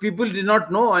 They were people did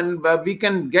not know, and we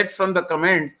can get from the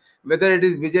comments whether it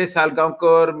is Vijay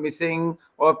Salgaonkar missing,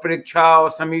 or Pariksha, or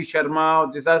Samir Sharma,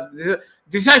 or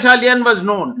Disha Shalian was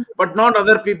known, but not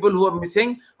other people who are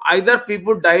missing. Either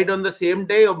people died on the same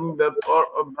day, or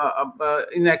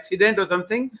in accident or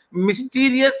something,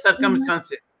 mysterious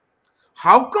circumstances.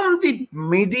 How come the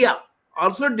media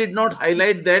also did not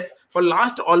highlight that for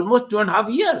last almost 2.5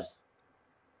 years?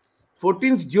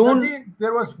 14th June, Sanji,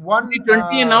 there was one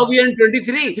 2020, and now we are in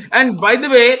 23. And by the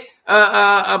way,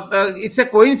 it's a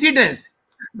coincidence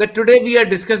that today we are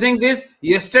discussing this.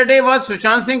 Yesterday was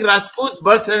Sushant Singh Rajput's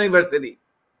birth anniversary.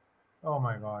 Oh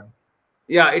my God.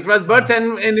 Yeah, it was birth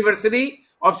anniversary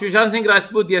of Sushant Singh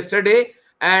Rajput yesterday,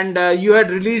 and you had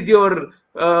released your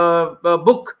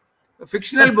book, a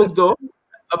fictional book though,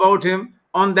 about him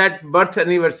on that birth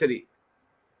anniversary.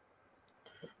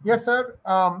 Yes, sir.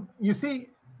 You see,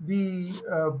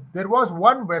 there was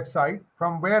one website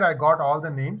from where I got all the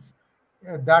names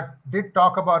that did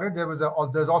talk about it. There's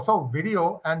also a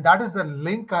video, and that is the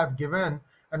link I've given,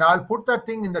 and I'll put that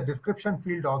thing in the description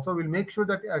field also. We'll make sure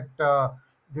that at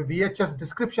the VHS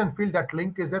description field, that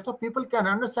link is there so people can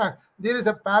understand. There is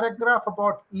a paragraph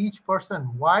about each person,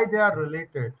 why they are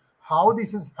related, how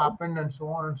this has happened, and so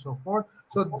on and so forth.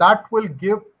 So that will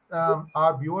give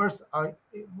our viewers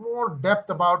more depth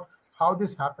about how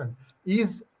this happened.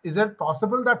 Is it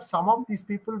possible that some of these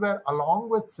people were along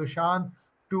with Sushant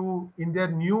in their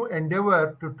new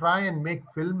endeavor to try and make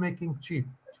filmmaking cheap?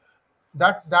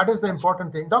 That is the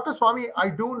important thing. Dr. Swamy, I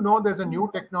do know there's a new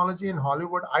technology in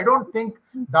Hollywood. I don't think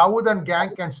Dawood and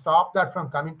gang can stop that from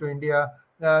coming to India.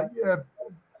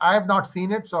 I have not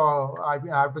seen it, so I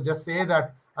have to just say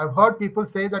that I've heard people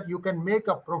say that you can make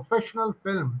a professional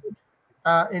film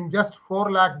in just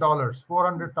 $4 lakh,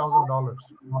 $400,000.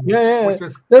 Yeah, which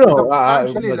is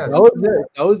substantially less.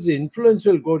 Dawood's influence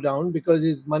will go down because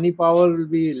his money power will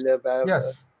be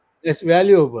less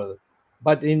valuable.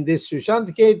 But in this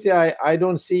Sushant case, I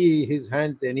don't see his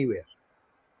hands anywhere.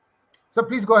 So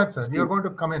please go ahead, sir. You're going to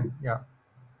come in. Yeah.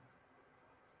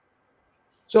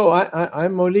 So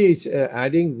I'm only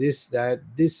adding this, that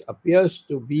this appears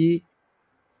to be,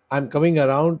 I'm coming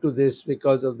around to this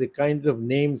because of the kinds of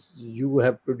names you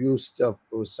have produced of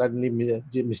suddenly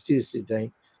mysteriously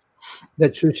dying.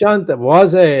 That Sushant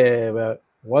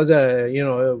was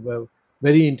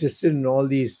very interested in all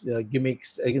these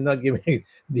gimmicks, not gimmicks,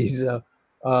 these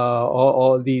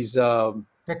all these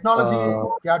technology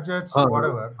gadgets,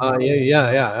 whatever.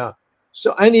 Yeah.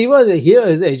 So, and he was here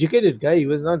as an educated guy. He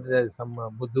was not some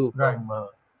Buddhu from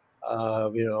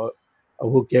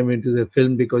who came into the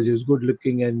film because he was good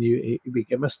looking and he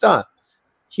became a star.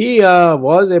 He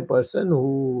was a person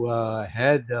who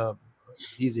had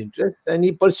these interests, and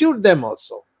he pursued them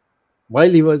also while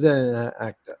he was an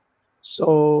actor.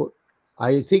 So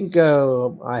I think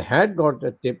I had got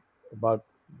a tip about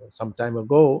some time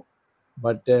ago,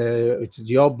 but it's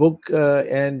your book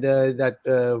and that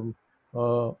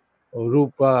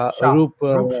Roup Kumar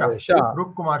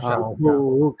Shah,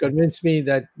 who convinced me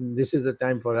that this is the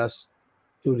time for us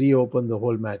to reopen the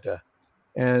whole matter.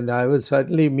 And I will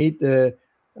certainly meet.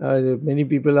 Many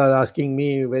people are asking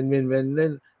me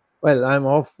when. Well, I'm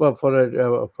off for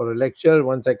a lecture.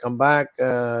 Once I come back,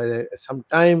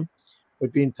 sometime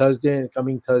between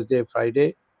coming Thursday,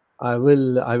 Friday, I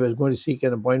will go to seek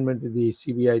an appointment with the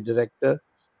CBI director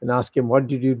and ask him, what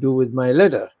did you do with my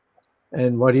letter?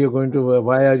 And what are you going to,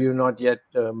 why are you not yet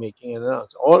making an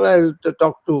announcement? Or I'll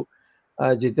talk to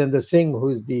Jitendra Singh, who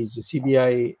is the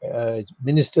CBI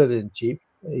Minister-in-Chief.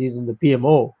 He's in the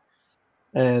PMO,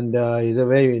 and he's a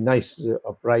very nice,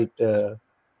 upright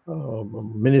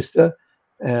minister.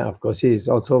 Of course, he's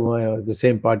also the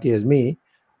same party as me.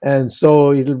 And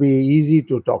so it'll be easy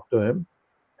to talk to him.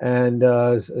 and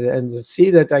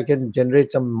see that I can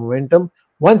generate some momentum.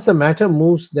 Once the matter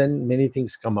moves, then many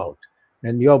things come out.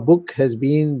 And your book has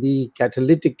been the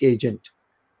catalytic agent.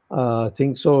 I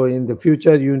think so. In the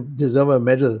future, you deserve a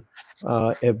medal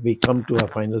if we come to a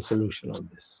final solution on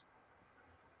this.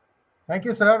 Thank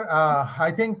you, sir.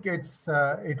 I think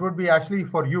it would be actually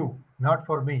for you, not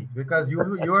for me, because you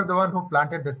are the one who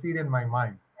planted the seed in my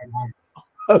mind.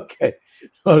 Okay,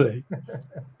 all right.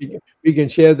 We can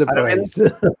share the prize.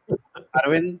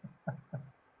 Arvind.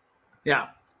 Yeah.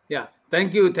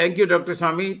 Thank you, Dr.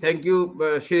 Swamy. Thank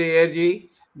you, Sree Iyer-ji.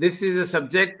 This is a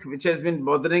subject which has been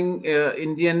bothering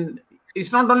Indian.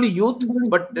 It's not only youth,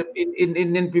 but in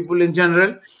Indian people in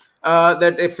general.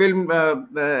 That a film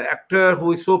actor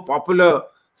who is so popular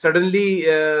suddenly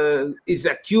is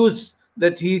accused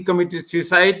that he committed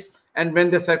suicide, and when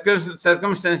the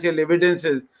circumstantial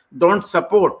evidences don't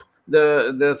support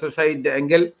the suicide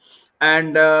angle.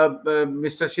 And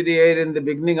Mr. Sree Iyer in the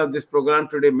beginning of this program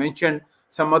today mentioned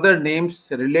some other names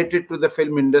related to the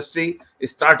film industry,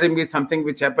 starting with something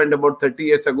which happened about 30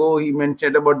 years ago. He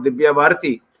mentioned about Divya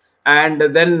Bharati. And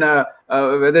then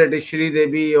whether it is Sri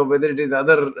Devi or whether it is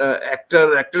other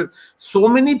actors, so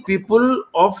many people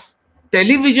of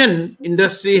television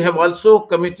industry have also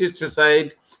committed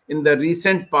suicide in the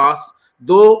recent past,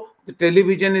 though the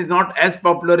television is not as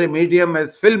popular a medium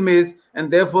as film is,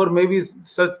 and therefore maybe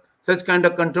such kind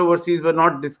of controversies were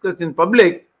not discussed in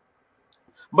public.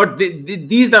 But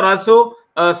these are also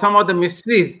some of the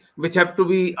mysteries which have to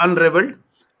be unraveled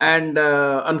and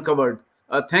uncovered.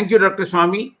 Thank you, Dr.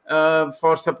 Swamy,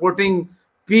 for supporting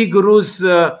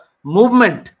PGurus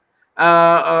movement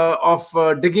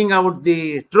of digging out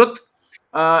the truth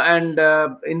and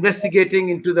investigating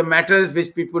into the matters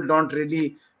which people don't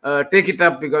really take it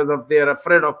up because of they are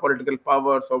afraid of political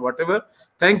powers or whatever.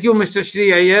 Thank you, Mr.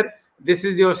 Sree Iyer. This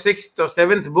is your 6th or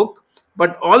 7th book,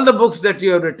 but all the books that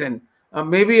you have written,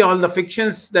 maybe all the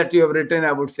fictions that you have written,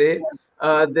 I would say,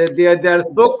 they are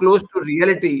so close to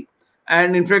reality.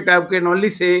 And in fact, I can only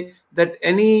say that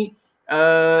any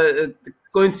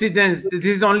coincidence, this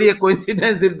is only a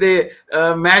coincidence if they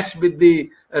match with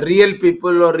the real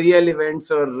people or real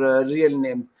events or real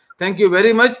names. Thank you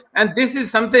very much. And this is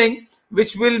something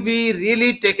which will be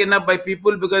really taken up by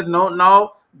people, because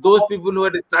now those people who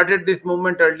had started this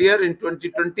movement earlier in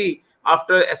 2020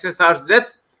 after SSR's death,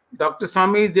 Dr.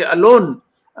 Swamy is the alone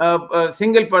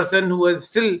single person who is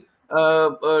still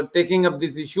taking up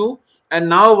this issue. And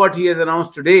now what he has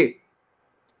announced today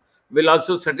will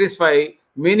also satisfy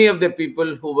many of the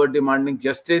people who were demanding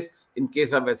justice in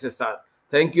case of SSR.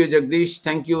 Thank you, Jagdish.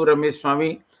 Thank you, Ramesh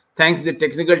Swamy. Thanks the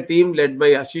technical team led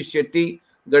by Ashish Shetty,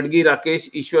 Gadgi Rakesh,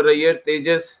 Ishwar Iyer,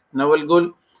 Tejas, Naval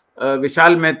Gul,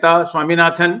 Vishal Mehta,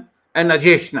 Swaminathan, and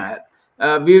Ajesh Nair.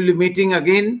 We will be meeting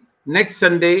again next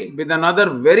Sunday with another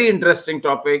very interesting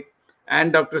topic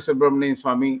and Dr. Subramanian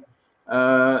Swamy.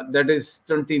 That is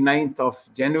 29th of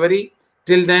January.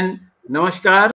 Till then, namaskar.